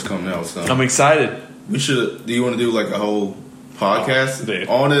Widow is coming out soon. I'm excited. We should. Do you want to do like a whole podcast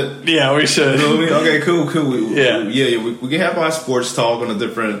on it? Yeah, we should. You know what I mean? Okay, cool. We can have our sports talk on a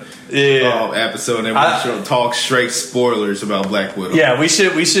different episode, and we should talk straight spoilers about Black Widow. Yeah, we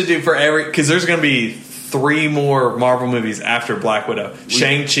should do for every, because there's going to be 3 more Marvel movies after Black Widow.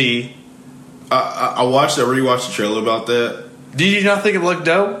 Shang-Chi. I rewatched the trailer about that. Did you not think it looked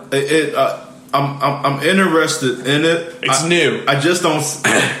dope? I'm interested in it. It's new. I just don't.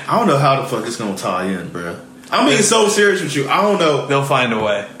 I don't know how the fuck it's gonna tie in, bro. I'm being so serious with you. I don't know. They'll find a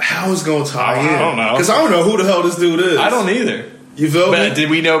way. How it's gonna tie in? I don't know, because I don't know who the hell this dude is. I don't either. You feel me? Did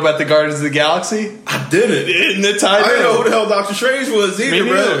we know about the Guardians of the Galaxy? I didn't. Didn't it tie in? I didn't know who the hell Doctor Strange was either, Me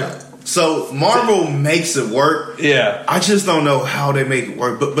bro. neither. So Marvel makes it work. Yeah. I just don't know how they make it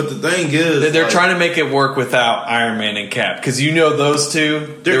work. But the thing is, they're trying to make it work without Iron Man and Cap, because those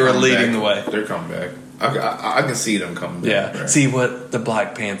two, they were leading the way. They're coming back. I can see them coming back. Yeah. Right? See what the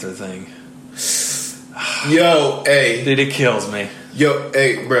Black Panther thing. Yo, hey. Dude, it kills me. Yo,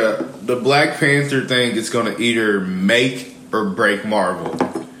 hey, bro. The Black Panther thing is going to either make or break Marvel.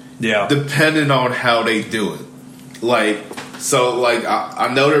 Yeah. Depending on how they do it.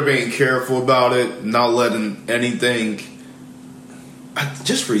 I know they're being careful about it, not letting anything.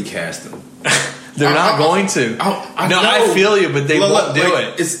 Just recast them. They're not going to. I feel you, but they won't do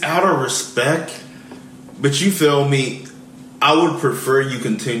it. It's out of respect. But you feel me? I would prefer you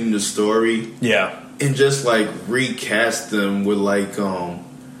continue the story. Yeah. And just recast them with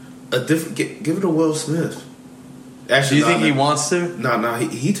a different. Give it to Will Smith. Actually, do you think he wants to? No,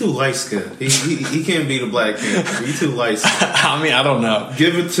 he too light skinned. He can't be the Black Panther. He too light skinned. I mean, I don't know.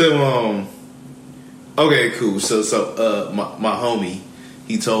 Give it to Okay, cool. So my homie,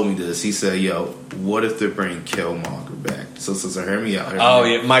 he told me this. He said, "Yo, what if they bring Killmonger back?" So hear me out.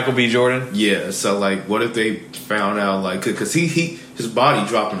 Yeah, Michael B. Jordan. Yeah. So what if they found out because his body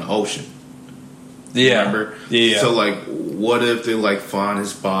dropped in the ocean. Yeah. Remember? Yeah. So what if they find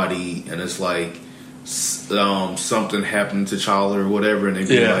his body and it's something happened to T'Challa or whatever, and they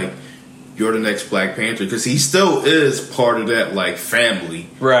be you're the next Black Panther, because he still is part of that family,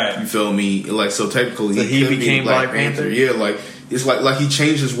 right? You feel me? So technically, so he became be Black Panther. Yeah, it's like he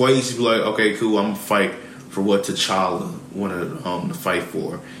changed his ways. He'd be like, okay, cool, I'm gonna fight for what T'Challa wanted to fight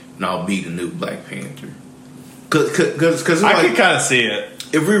for, and I'll be the new Black Panther. Because I could kind of see it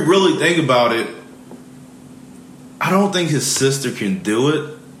if we really think about it. I don't think his sister can do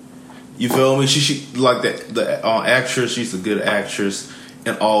it. You feel me? She like that the actress. She's a good actress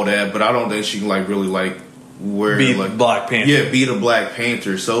and all that, but I don't think she can really wear be Black Panther. Yeah, be the Black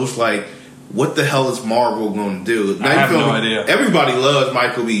Panther. So it's what the hell is Marvel going to do? Now, I have no idea. Everybody loves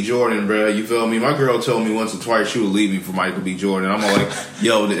Michael B. Jordan, bro. You feel me? My girl told me once or twice she would leave me for Michael B. Jordan. I'm all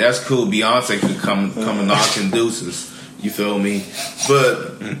yo, that's cool. Beyonce could come and knock and deuces. You feel me?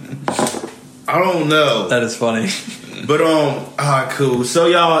 But I don't know. That is funny. But cool. So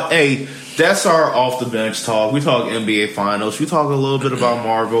y'all, hey, that's our off the bench talk. We talk NBA Finals. We talk a little bit about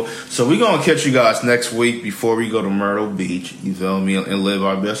Marvel. So we're gonna catch you guys next week before we go to Myrtle Beach. You feel me? And live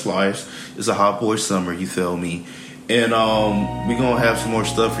our best lives. It's a hot boy summer. You feel me? And we're gonna have some more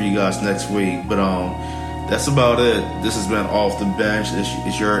stuff for you guys next week. But that's about it. This has been Off the Bench.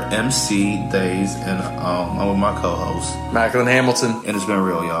 It's your MC Days, and I'm with my co-host Macklin Hamilton, and it's been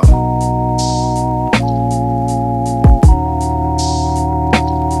real, y'all.